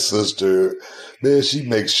know, my sister, man, she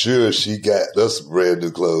makes sure she got us brand new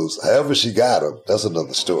clothes. However she got them, that's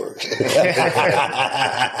another story.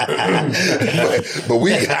 but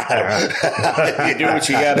we got them. You do what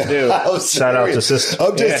you got to do. Shout out to sister.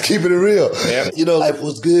 I'm just keeping it real. Yep. You know, life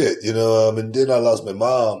was good, you know, and then I lost my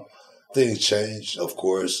mom. Things changed, of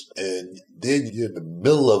course, and then you're in the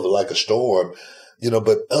middle of like a storm, you know,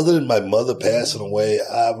 but other than my mother passing away,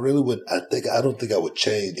 I don't think I would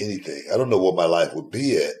change anything. I don't know what my life would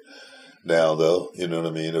be at now, though, you know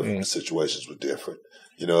what I mean, if the situations were different.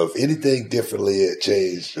 You know, if anything differently had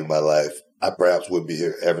changed in my life, I perhaps wouldn't be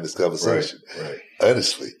here having this conversation. Right.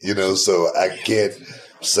 Honestly, you know, so I can't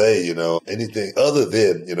say, you know, anything other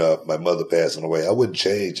than, you know, my mother passing away. I wouldn't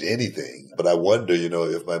change anything. But I wonder, you know,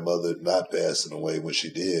 if my mother not passing away when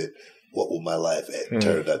she did, what will my life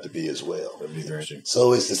turned out to be as well? That'd be interesting.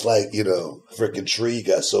 So it's just like, you know, freaking tree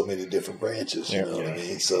got so many different branches, you know what I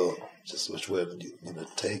mean? So just which way you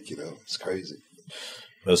take, you know, it's crazy.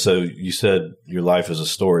 So you said your life is a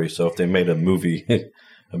story. So if they made a movie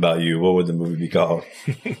about you, what would the movie be called?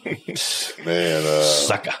 Man,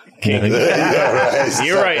 Sucker. King.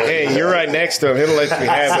 You're right. Hey, you're right next to him. He'll let you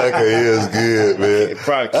have it. Sucker is good, man.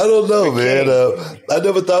 I don't know, man. I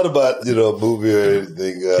never thought about, you know, a movie or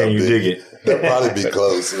anything. Can you dig it? That'd probably be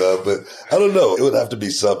close enough, but I don't know. It would have to be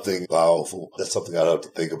something powerful. That's something I'd have to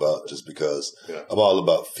think about just because I'm all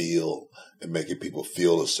about feel and making people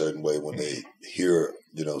feel a certain way when they hear,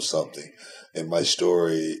 you know, something. And my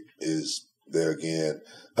story is there again.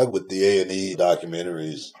 Like with the A&E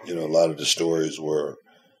documentaries, you know, a lot of the stories were,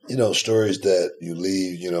 stories that you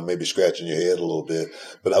leave, maybe scratching your head a little bit.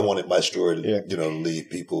 But I wanted my story to, leave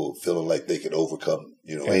people feeling like they could overcome,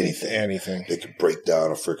 anything. They could break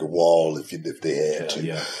down a freaking wall if they had to.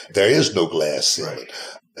 Yeah. There is no glass ceiling. Right.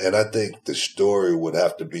 And I think the story would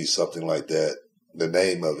have to be something like that. The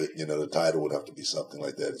name of it, the title would have to be something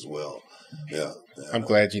like that as well. Yeah. I'm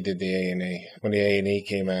glad you did the A&E. When the A&E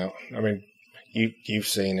came out, I mean, you've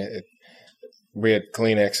seen it. We had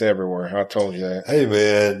Kleenex everywhere. I told you that. Hey,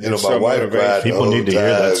 man, my wife cried. People need to hear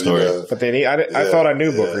that story. But then I thought I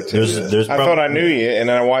knew Booker too. I thought I knew you, and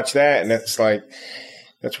then I watched that, and it's like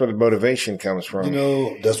that's where the motivation comes from.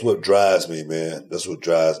 That's what drives me, man. That's what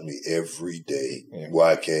drives me every day. Yeah. Where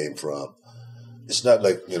I came from. It's not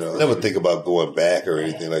like I never think about going back or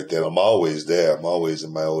anything like that. I'm always there. I'm always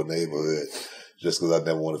in my old neighborhood, just because I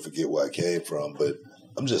never want to forget where I came from. But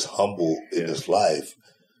I'm just humble in this life.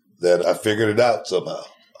 That I figured it out somehow.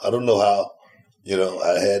 I don't know how.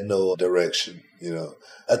 I had no direction.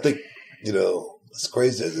 I think, as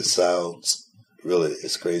crazy as it sounds, really,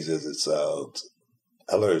 as crazy as it sounds,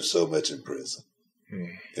 I learned so much in prison.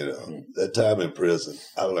 That time in prison,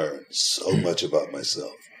 I learned so much about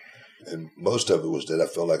myself. And most of it was that I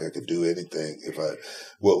felt like I could do anything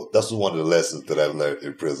that's one of the lessons that I learned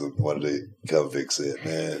in prison. One of the convicts said,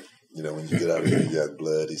 man, when you get out of here, young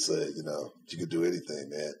blood, he said, you can do anything,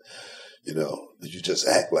 man. You just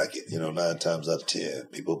act like it. 9 times out of 10,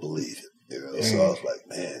 people believe it. So I was like,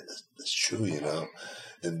 man, that's true,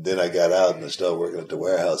 And then I got out and I started working at the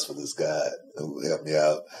warehouse for this guy who helped me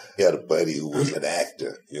out. He had a buddy who was an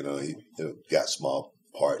actor. He got small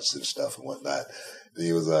parts and stuff and whatnot. And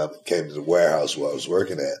he was came to the warehouse where I was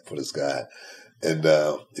working at for this guy. And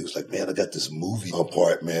he was like, man, I got this movie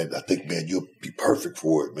part, man. I think, man, you'll be perfect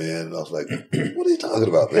for it, man. And I was like, what are you talking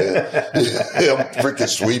about, man? I'm freaking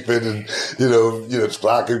sweeping and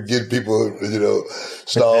stocking, getting people,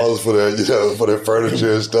 stalls for their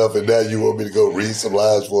furniture and stuff. And now you want me to go read some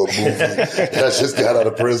lines for a movie. And I just got out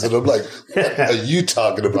of prison. I'm like, what are you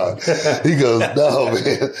talking about? He goes, no,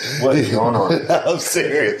 man. What is going on? I'm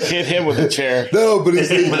serious. Hit him with a chair. No, but hit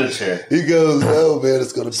him with a chair. He goes, no, man,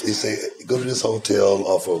 it's going to, he say, go to this hotel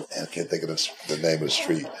off of, I can't think of the name of the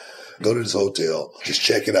street. Go to this hotel, just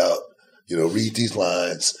check it out, read these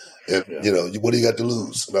lines, and, what do you got to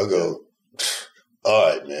lose? And I go, all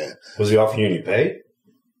right, man. Was he offering you any pay?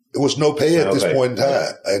 There was no pay at this point in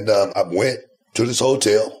time. And I went to this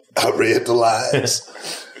hotel. I read the lines.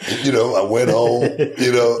 I went home,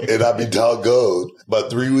 and I'd be doggone. About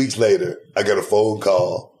 3 weeks later, I got a phone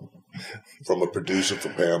call from a producer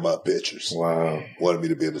from Paramount Pictures. Wow. Wanted me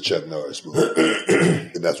to be in the Chuck Norris movie.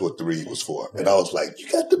 And that's what 3 was for. And I was like,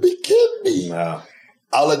 you got to be kidding me. Wow.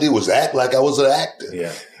 All I did was act like I was an actor.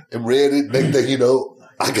 Yeah. And read it. Next thing you know,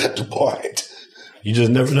 I got the part. You just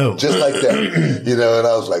never know. Just like that. And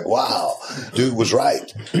I was like, wow, dude was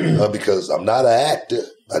right. Because I'm not an actor.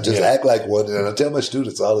 I just act like one. And I tell my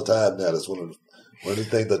students all the time now, that's one of the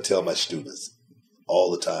things I tell my students all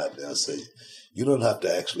the time now. I say, you don't have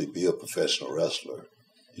to actually be a professional wrestler.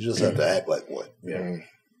 You just have to act like one. Yeah.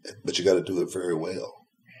 But you got to do it very well.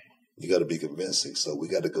 You got to be convincing. So we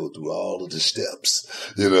got to go through all of the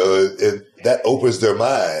steps, and that opens their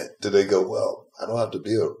mind till they go, well, I don't have to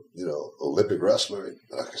be a, Olympic wrestler. And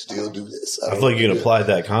I can still do this. I feel like you can apply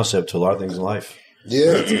that concept to a lot of things in life.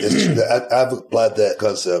 Yeah. I've applied that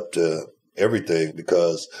concept to everything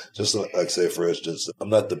because just like say, for instance, I'm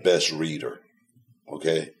not the best reader.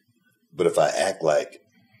 Okay. But if I act like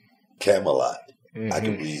Camelot, I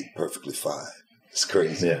can read perfectly fine. It's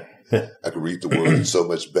crazy. Yeah. I can read the words so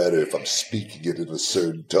much better if I'm speaking it in a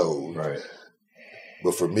certain tone. Right.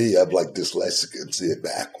 But for me, I'm like dyslexic and see it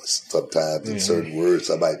backwards sometimes in certain words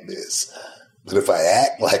I might miss. But if I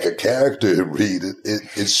act like a character and read it,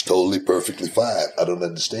 it's totally perfectly fine. I don't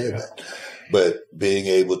understand that. But being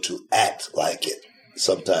able to act like it,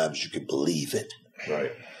 sometimes you can believe it.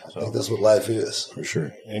 Right. I think that's what life is. For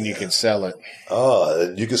sure. And you can sell it. Oh,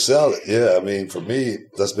 and you can sell it. Yeah. I mean, for me,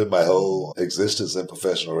 that's been my whole existence in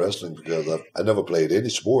professional wrestling because I never played any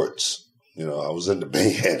sports. I was in the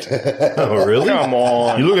band. Oh, really? Come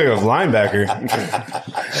on. You look like a linebacker.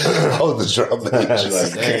 I was the drum major.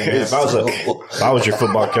 If I was your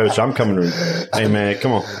football coach, I'm coming to, hey, man,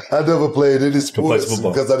 come on. I never played any sports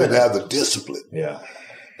because I didn't have the discipline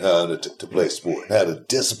to play sport. I had the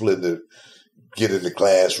discipline to get in the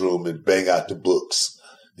classroom and bang out the books,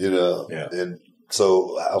 Yeah. And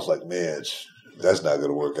so I was like, man, that's not going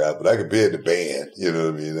to work out, but I could be in the band. You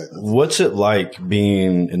know what I mean? What's it like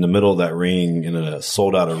being in the middle of that ring in a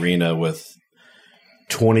sold out arena with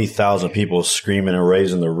 20,000 people screaming and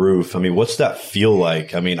raising the roof? I mean, what's that feel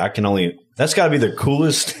like? I mean, that's got to be the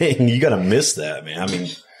coolest thing. You got to miss that, man. I mean,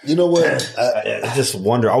 You know what? I just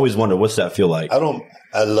always wonder, what's that feel like?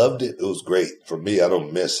 I loved it. It was great. For me, I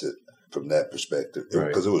don't miss it from that perspective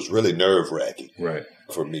because it was really nerve-wracking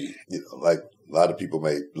for me. You know, like a lot of people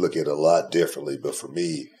may look at it a lot differently, but for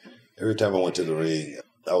me, every time I went to the ring,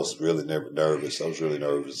 I was really nervous. I was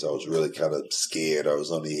really kind of scared. I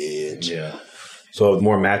was on the edge. Yeah. So the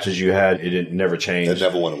more matches you had, it never changed. It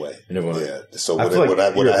never went away. Yeah. So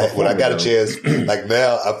when I got a chance, like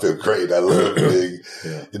now, I feel great. I love being,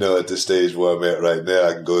 you know, at the stage where I'm at right now.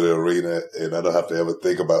 I can go to the arena and I don't have to ever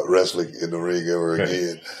think about wrestling in the ring ever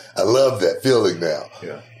again. I love that feeling now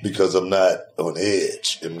because I'm not on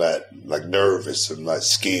edge. I'm not like nervous. I'm not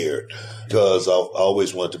scared because I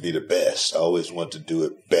always want to be the best. I always want to do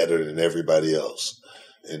it better than everybody else.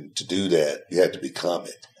 And to do that, you have to become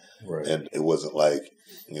it. Right. And it wasn't like,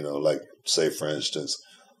 you know, like say, for instance,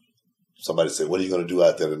 somebody said, what are you going to do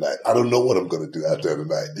out there tonight? I don't know what I'm going to do out there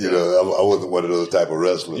tonight. You know, I wasn't one of those type of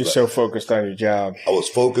wrestlers. You're so focused on your job. I was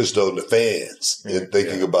focused on the fans and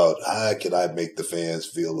thinking about how can I make the fans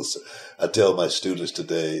feel. I tell my students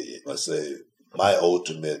today, I say, my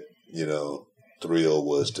ultimate, you know, thrill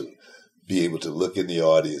was to be able to look in the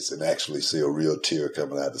audience and actually see a real tear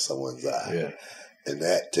coming out of someone's eye. Yeah. And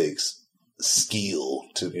that takes skill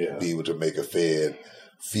to be able to make a fan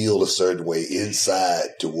feel a certain way inside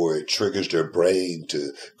to where it triggers their brain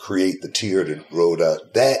to create the tear that rolled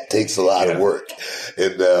out. That takes a lot of work.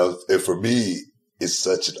 And for me, it's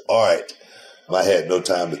such an art. I had no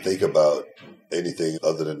time to think about anything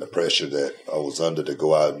other than the pressure that I was under to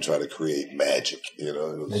go out and try to create magic. You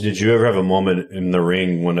know. Did you ever have a moment in the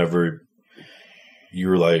ring whenever you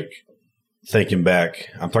were like, thinking back,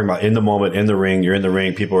 I'm talking about in the moment, in the ring, you're in the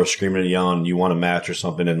ring, people are screaming and yelling, you want a match or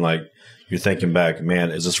something, and like you're thinking back, man,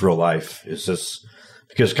 is this real life? Is this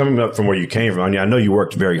because coming up from where you came from, I know you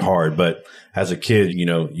worked very hard, but as a kid, you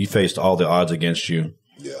know, you faced all the odds against you.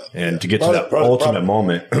 Yeah. And to get to that ultimate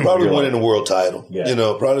moment. Probably winning the world title. Yeah. You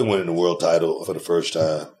know, probably winning the world title for the first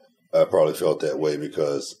time. I probably felt that way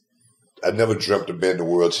because I never dreamt of being the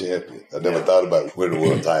world champion. I never thought about winning the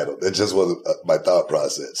world title. It just wasn't my thought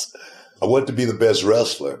process. I wanted to be the best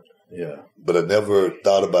wrestler, but I never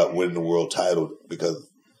thought about winning the world title because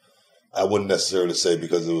I wouldn't necessarily say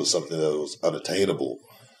because it was something that was unattainable.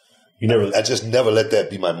 I just never let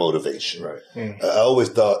that be my motivation. Right. Mm. I always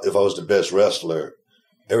thought if I was the best wrestler,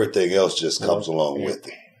 everything else just comes along with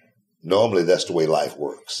it. Normally, that's the way life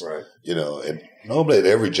works. Right. You know, and normally at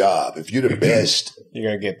every job, if you're the best, you're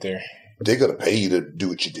going to get there. They're going to pay you to do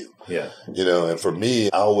what you do. Yeah. You know, and for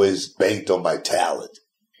me, I always banked on my talent.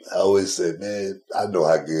 I always said, man, I know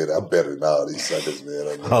how good. I'm better than all these suckers,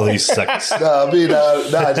 man. All these suckers. I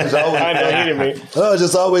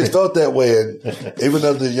just always felt that way. And even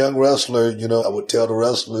as a young wrestler, you know, I would tell the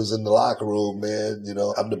wrestlers in the locker room, man, you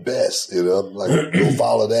know, I'm the best. You know, I'm like, go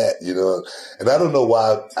follow that, you know. And I don't know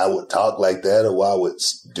why I would talk like that or why I would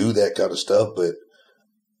do that kind of stuff, but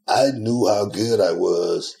I knew how good I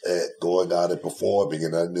was at going out and performing,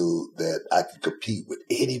 and I knew that I could compete with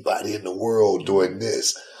anybody in the world doing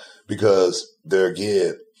this because there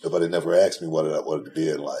again, nobody never asked me what I wanted to be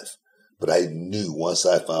in life. But I knew once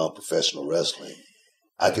I found professional wrestling,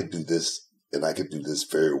 I could do this, and I could do this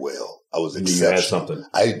very well. I was exceptional.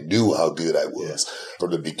 I knew how good I was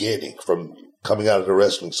from the beginning, from coming out of the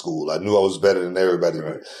wrestling school. I knew I was better than everybody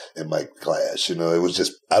in my class. You know, it was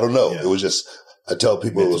just, I don't know. It was just, I tell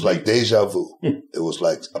people it was like deja vu. It was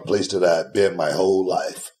like a place that I had been my whole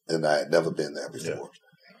life, and I had never been there before.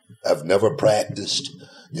 I've never practiced.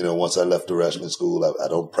 You know, once I left the wrestling school, I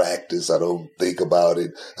don't practice. I don't think about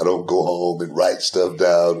it. I don't go home and write stuff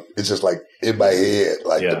down. It's just like in my head,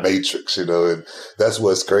 like the Matrix, you know, and that's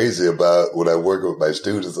what's crazy about when I work with my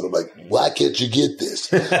students. And I'm like, why can't you get this?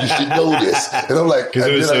 You should know this. And I'm like, because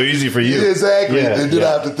it was so easy for you. Yeah, exactly. And then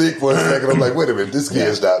I have to think for a second. I'm like, wait a minute, this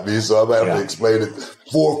kid's not me. So I'm going to have to explain it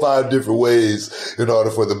 4 or 5 different ways in order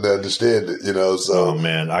for them to understand it, you know. So, oh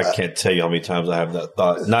man, I can't tell you how many times I have that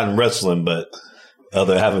thought, not in wrestling, but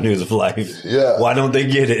other avenues of life. Yeah. Why don't they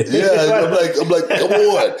get it? Yeah. I'm like, come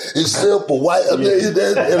on. It's simple. Why? I mean,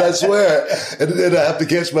 and I swear, and then I have to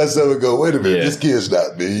catch myself and go, wait a minute, this kid's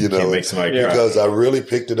not me, you know, can't make somebody cry. Because I really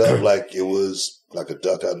picked it up like it was like a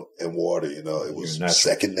duck in water, you know, it was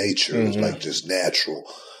second nature. It was like just natural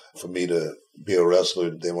for me to be a wrestler.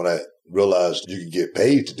 And then when I realized you could get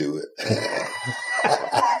paid to do it,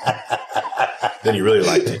 then he really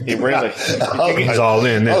liked it. He really. He's all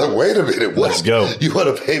in. I was like, wait a minute. What? Let's go. You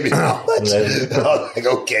want to pay me how much? I was like,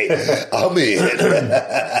 okay, I'm in.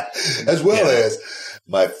 As well as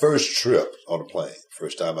my first trip on a plane.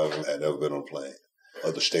 First time I'd ever been on a plane.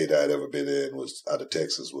 Other state I'd ever been in was out of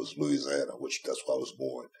Texas, was Louisiana, which that's where I was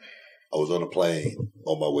born. I was on a plane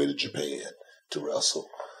on my way to Japan to wrestle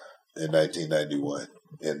in 1991.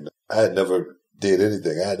 And I had never did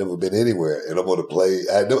anything. I had never been anywhere. And I'm on a plane.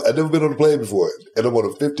 I'd never been on a plane before. And I'm on a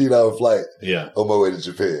 15-hour flight on my way to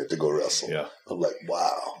Japan to go wrestle. Yeah. I'm like,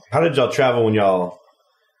 wow. How did y'all travel when y'all,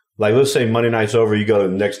 like, let's say Monday night's over, you go to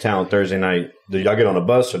the next town Thursday night. Did y'all get on a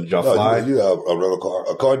bus or did y'all fly? You have a rental car,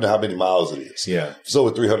 according to how many miles it is. Yeah. If it's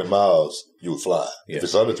over 300 miles, you would fly. Yeah. If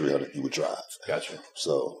it's under 300, you would drive. Gotcha.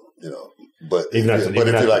 So, but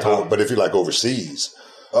if you're like overseas,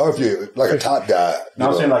 or if you're like a top guy.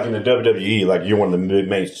 I'm saying like in the WWE, like you're one of the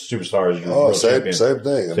main superstars. Same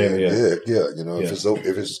thing.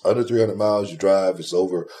 If it's under 300 miles, you drive. It's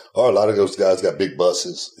over. Or a lot of those guys got big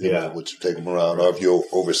buses, which you take them around. Or if you're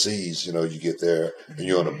overseas, you get there and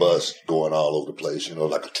you're on a bus going all over the place,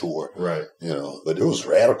 like a tour. Right. But it was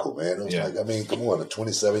radical, man. It was like, come on, a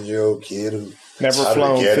 27-year-old kid who never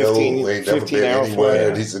flown 15 ain't never been anywhere,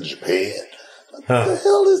 and he's in Japan. Huh. What the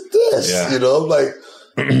hell is this? I'm like,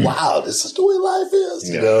 wow, this is the way life is.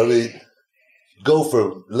 You know what I mean? Go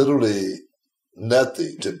from literally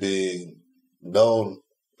nothing to being known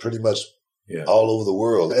pretty much all over the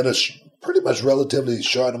world in a pretty much relatively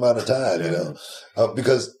short amount of time,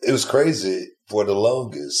 because it was crazy for the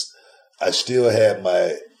longest. I still had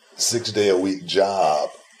my 6-day-a-week job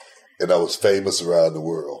and I was famous around the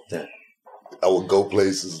world. Yeah. I would go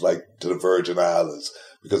places like to the Virgin Islands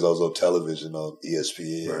because I was on television on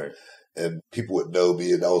ESPN. Right. And people would know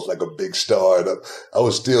me, and I was like a big star. And I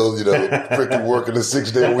was still, freaking working a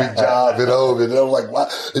 6-day-a-week job at home. And I was like, wow.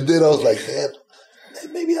 And then I was like, man,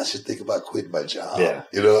 maybe I should think about quitting my job. Yeah.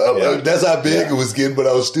 That's how big it was getting, but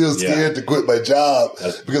I was still scared to quit my job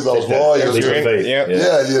because I was loyal. And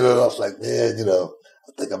I was like, man,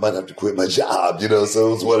 I think I might have to quit my job, So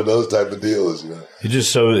it was one of those type of deals, his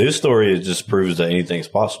story just proves that anything's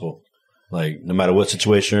possible. Like, no matter what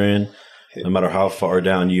situation you're in, no matter how far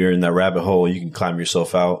down you're in that rabbit hole, you can climb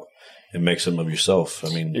yourself out and make something of yourself. I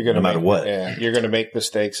mean, no matter what. Yeah, you're going to make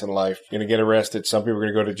mistakes in life. You're going to get arrested. Some people are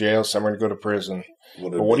going to go to jail. Some are going to go to prison.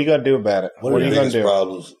 But what are you going to do about it? What are you going to do?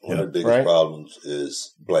 One of the biggest problems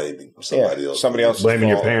is blaming somebody else. Somebody else. Blaming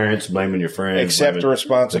your parents, blaming your friends. Accept the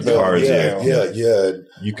responsibility. Yeah.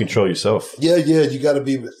 You control yourself. Yeah. You got to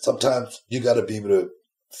be, sometimes you got to be able to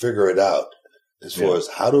figure it out as far as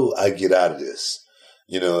how do I get out of this?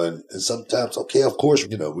 And sometimes, okay, of course,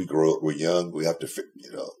 we grow up, we're young, we have to,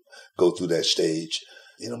 go through that stage.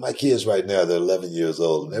 My kids right now, they're 11 years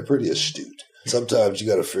old and they're pretty astute. Sometimes you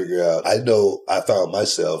got to figure out, I know I found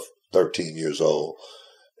myself 13 years old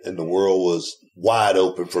and the world was wide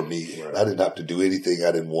open for me. Right. I didn't have to do anything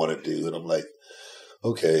I didn't want to do. And I'm like,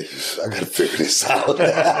 okay, I got to figure this out.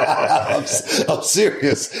 I'm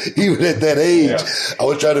serious. Even at that age, I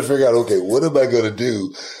was trying to figure out, okay, what am I going to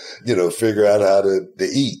do? Figure out how to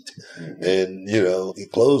eat and,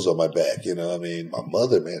 get clothes on my back. My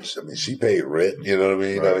mother, man, she paid rent, you know what I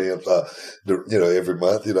mean? Right. Every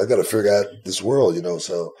month, I got to figure out this world,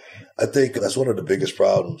 so I think that's one of the biggest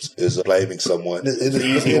problems is blaming someone.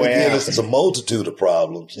 It's a multitude of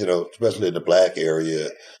problems, especially in the black area,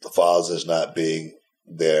 the fathers not being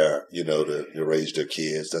there, to raise their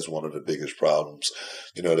kids. That's one of the biggest problems.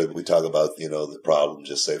 That we talk about, the problem,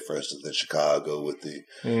 just say, for instance, in Chicago with the,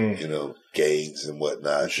 gangs and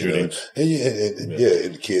whatnot. Shootings. And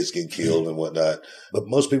the kids getting killed and whatnot. But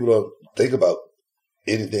most people don't think about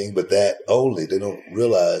anything but that only. They don't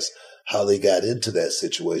realize how they got into that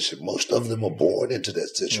situation. Most of them are born into that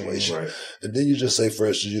situation. Right. And then you just say, for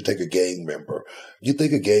instance, you take a gang member. You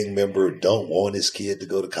think a gang member don't want his kid to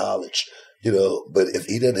go to college. But if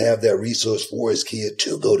he doesn't have that resource for his kid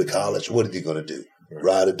to go to college, what are you going to do? Right.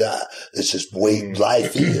 Ride or die. It's just the way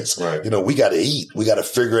life is. Right. We got to eat. We got to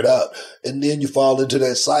figure it out. And then you fall into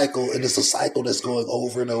that cycle, and it's a cycle that's going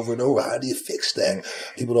over and over and over. How do you fix that?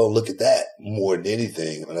 People don't look at that more than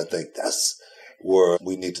anything. And I think that's where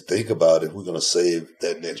we need to think about if we're going to save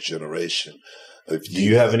that next generation. Do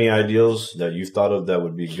you have any ideals that you've thought of that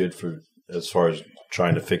would be good for as far as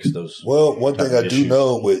trying to fix those? Well, one thing I do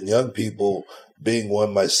know with young people, being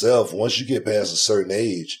one myself, once you get past a certain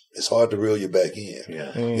age, it's hard to reel you back in.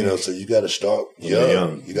 Yeah. So you got to start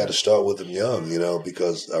young. You got to start with them young,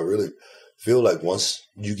 because I really feel like once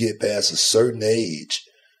you get past a certain age,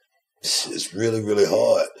 it's really, really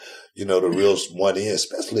hard, to reel one in,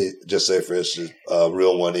 especially just say, for instance,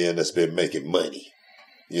 reel one in that's been making money,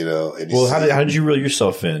 And how did you reel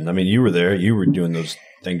yourself in? I mean, you were there. You were doing those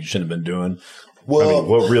things you shouldn't have been doing. Well,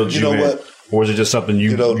 what reeled you in? What? Or was it just something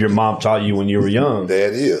your mom taught you when you were young?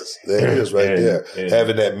 That is right there.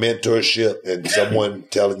 Having that mentorship and someone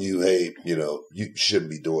telling you, hey, you shouldn't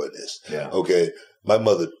be doing this. Yeah. Okay. My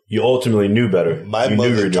mother. You ultimately knew better. My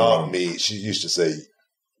mother taught me, she used to say,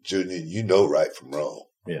 Junior, you know right from wrong.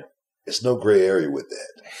 Yeah. It's no gray area with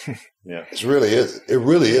that. Yeah. It really isn't. It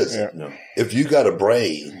really isn't. Yeah. No. If you got a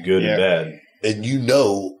brain. Good and bad. And you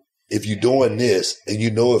know if you're doing this and you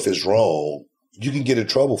know if it's wrong, you can get in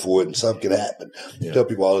trouble for it and something can happen. I tell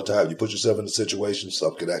people all the time, you put yourself in a situation,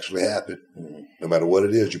 something can actually happen. Mm-hmm. No matter what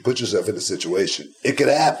it is, you put yourself in a situation, it could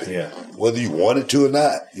happen. Yeah. Whether you want it to or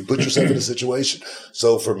not, you put yourself in a situation.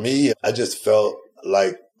 So for me, I just felt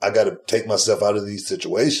like I got to take myself out of these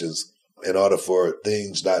situations in order for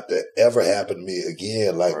things not to ever happen to me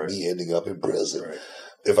again, like me ending up in prison. Right.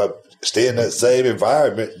 If I stay in that same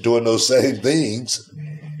environment doing those same things,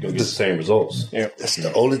 you'll get the same results. Yeah. That's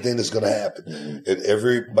the only thing that's going to happen. Mm-hmm. And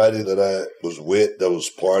everybody that I was with that was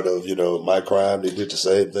part of, my crime, they did the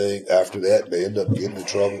same thing. After that, they ended up getting in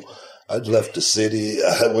trouble. I left the city.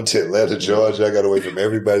 I went to Atlanta, Georgia. I got away from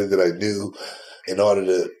everybody that I knew in order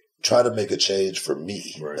to try to make a change for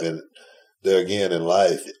me. Right. And there again in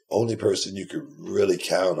life, the only person you can really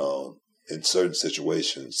count on in certain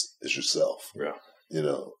situations is yourself. Yeah.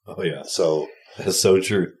 Oh yeah. So that's so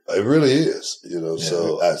true. It really is.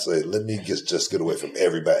 So I say, let me just get away from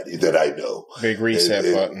everybody that I know. Big reset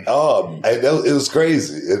button. It was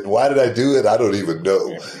crazy. And why did I do it? I don't even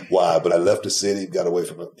know why. But I left the city, got away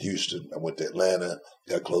from Houston. I went to Atlanta,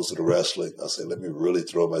 got closer to wrestling. I said, let me really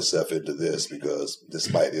throw myself into this because this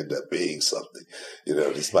might end up being something.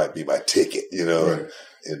 This might be my ticket. And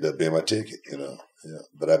end up being my ticket.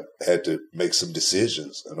 But I had to make some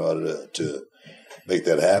decisions in order to make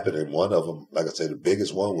that happen. And one of them, like I said, the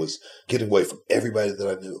biggest one was getting away from everybody that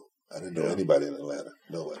I knew. I didn't know anybody in Atlanta.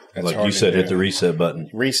 Nobody. Like you said, hit the reset button.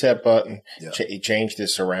 Reset button. Yeah. He changed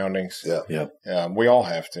his surroundings. Yeah. We all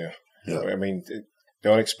have to. Yeah. I mean,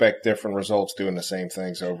 don't expect different results doing the same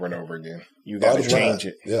things over and over again. You got to change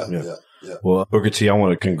it. Yeah. Well, Booker T, I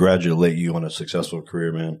want to congratulate you on a successful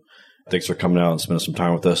career, man. Thanks for coming out and spending some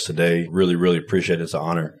time with us today. Really, really appreciate it. It's an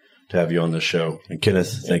honor to have you on this show. And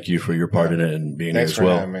Kenneth, thank you for your part in it and being here as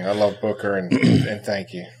well. Thanks for having me. I love Booker and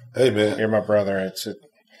thank you. Hey, man. You're my brother. I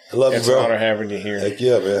love it's you, bro. An honor having you here. Heck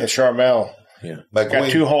yeah, man. And Charmel. Yeah. Got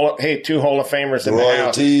two Hall of Famers in the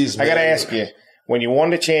house. I got to ask you, when you won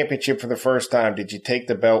the championship for the first time, did you take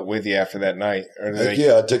the belt with you after that night? Heck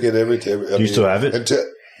yeah, I took it every time. Do you still have it?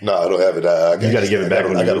 No, I don't have it. You got to give it back.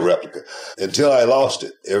 I got a replica. Until I lost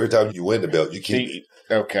it. Every time you win the belt, you keep it.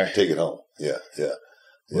 Okay. Take it home. Yeah.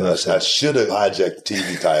 Well, I should have hijacked the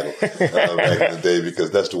TV title back in the day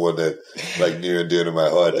because that's the one that near and dear to my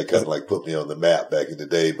heart that kind of put me on the map back in the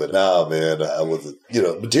day. But now, man, I wasn't,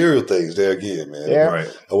 material things there again, man. Yeah.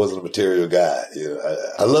 Right. I wasn't a material guy.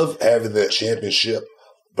 I love having that championship,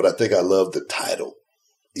 but I think I love the title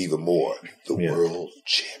even more. The world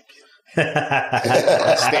champion.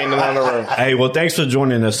 Standing on the room. Hey, well, thanks for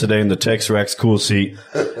joining us today in the Tex Rex Cool Seat.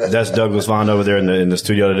 That's Douglas Vaughn over there in the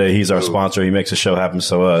studio today. He's our sponsor. He makes the show happen.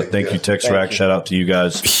 So thank you, Tex Rex. Shout out to you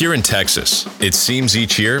guys. Here in Texas, it seems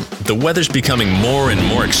each year the weather's becoming more and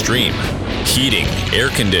more extreme. Heating, air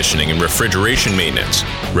conditioning, and refrigeration maintenance,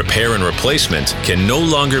 repair and replacement can no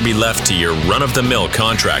longer be left to your run-of-the-mill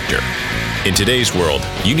contractor. In today's world,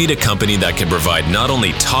 you need a company that can provide not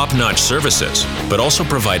only top-notch services, but also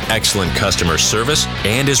provide excellent customer service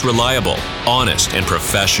and is reliable, honest, and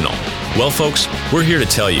professional. Well, folks, we're here to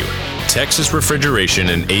tell you, Texas Refrigeration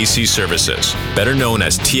and AC Services, better known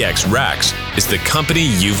as TX Racks, is the company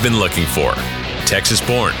you've been looking for.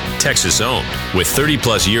 Texas-born, Texas-owned. With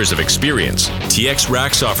 30-plus years of experience, TX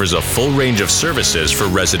Racks offers a full range of services for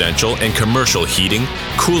residential and commercial heating,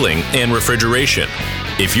 cooling, and refrigeration.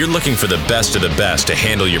 If you're looking for the best of the best to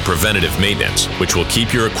handle your preventative maintenance, which will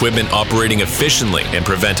keep your equipment operating efficiently and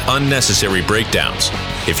prevent unnecessary breakdowns.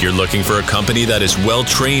 If you're looking for a company that is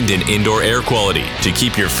well-trained in indoor air quality to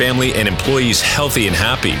keep your family and employees healthy and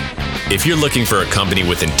happy. If you're looking for a company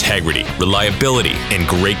with integrity, reliability, and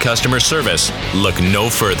great customer service, look no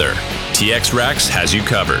further. TX Racks has you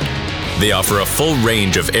covered. They offer a full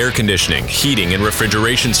range of air conditioning, heating, and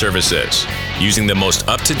refrigeration services, using the most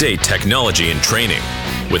up-to-date technology and training,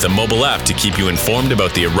 with a mobile app to keep you informed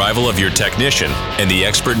about the arrival of your technician and the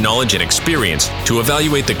expert knowledge and experience to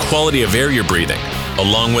evaluate the quality of air you're breathing,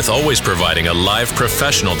 along with always providing a live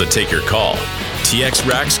professional to take your call. TX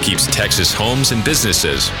Racks keeps Texas homes and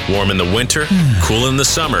businesses warm in the winter, cool in the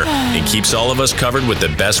summer, and keeps all of us covered with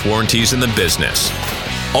the best warranties in the business.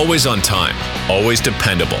 Always on time, always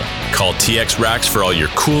dependable. Call TX Racks for all your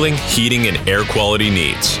cooling, heating, and air quality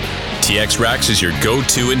needs. TX Racks is your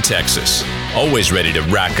go-to in Texas. Always ready to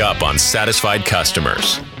rack up on satisfied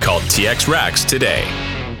customers. Call TX Racks today.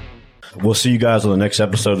 We'll see you guys on the next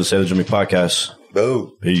episode of the Sailor Jimmy Podcast.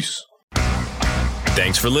 Boom. Peace.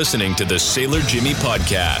 Thanks for listening to the Sailor Jimmy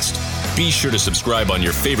Podcast. Be sure to subscribe on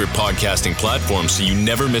your favorite podcasting platform so you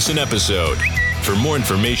never miss an episode. For more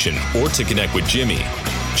information or to connect with Jimmy,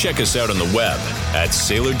 check us out on the web at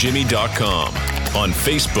SailorJimmy.com, on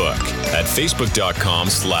Facebook at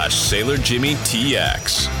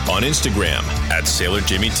Facebook.com/SailorJimmyTX, on Instagram at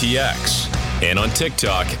SailorJimmyTX, and on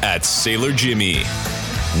TikTok at SailorJimmy.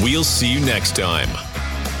 We'll see you next time.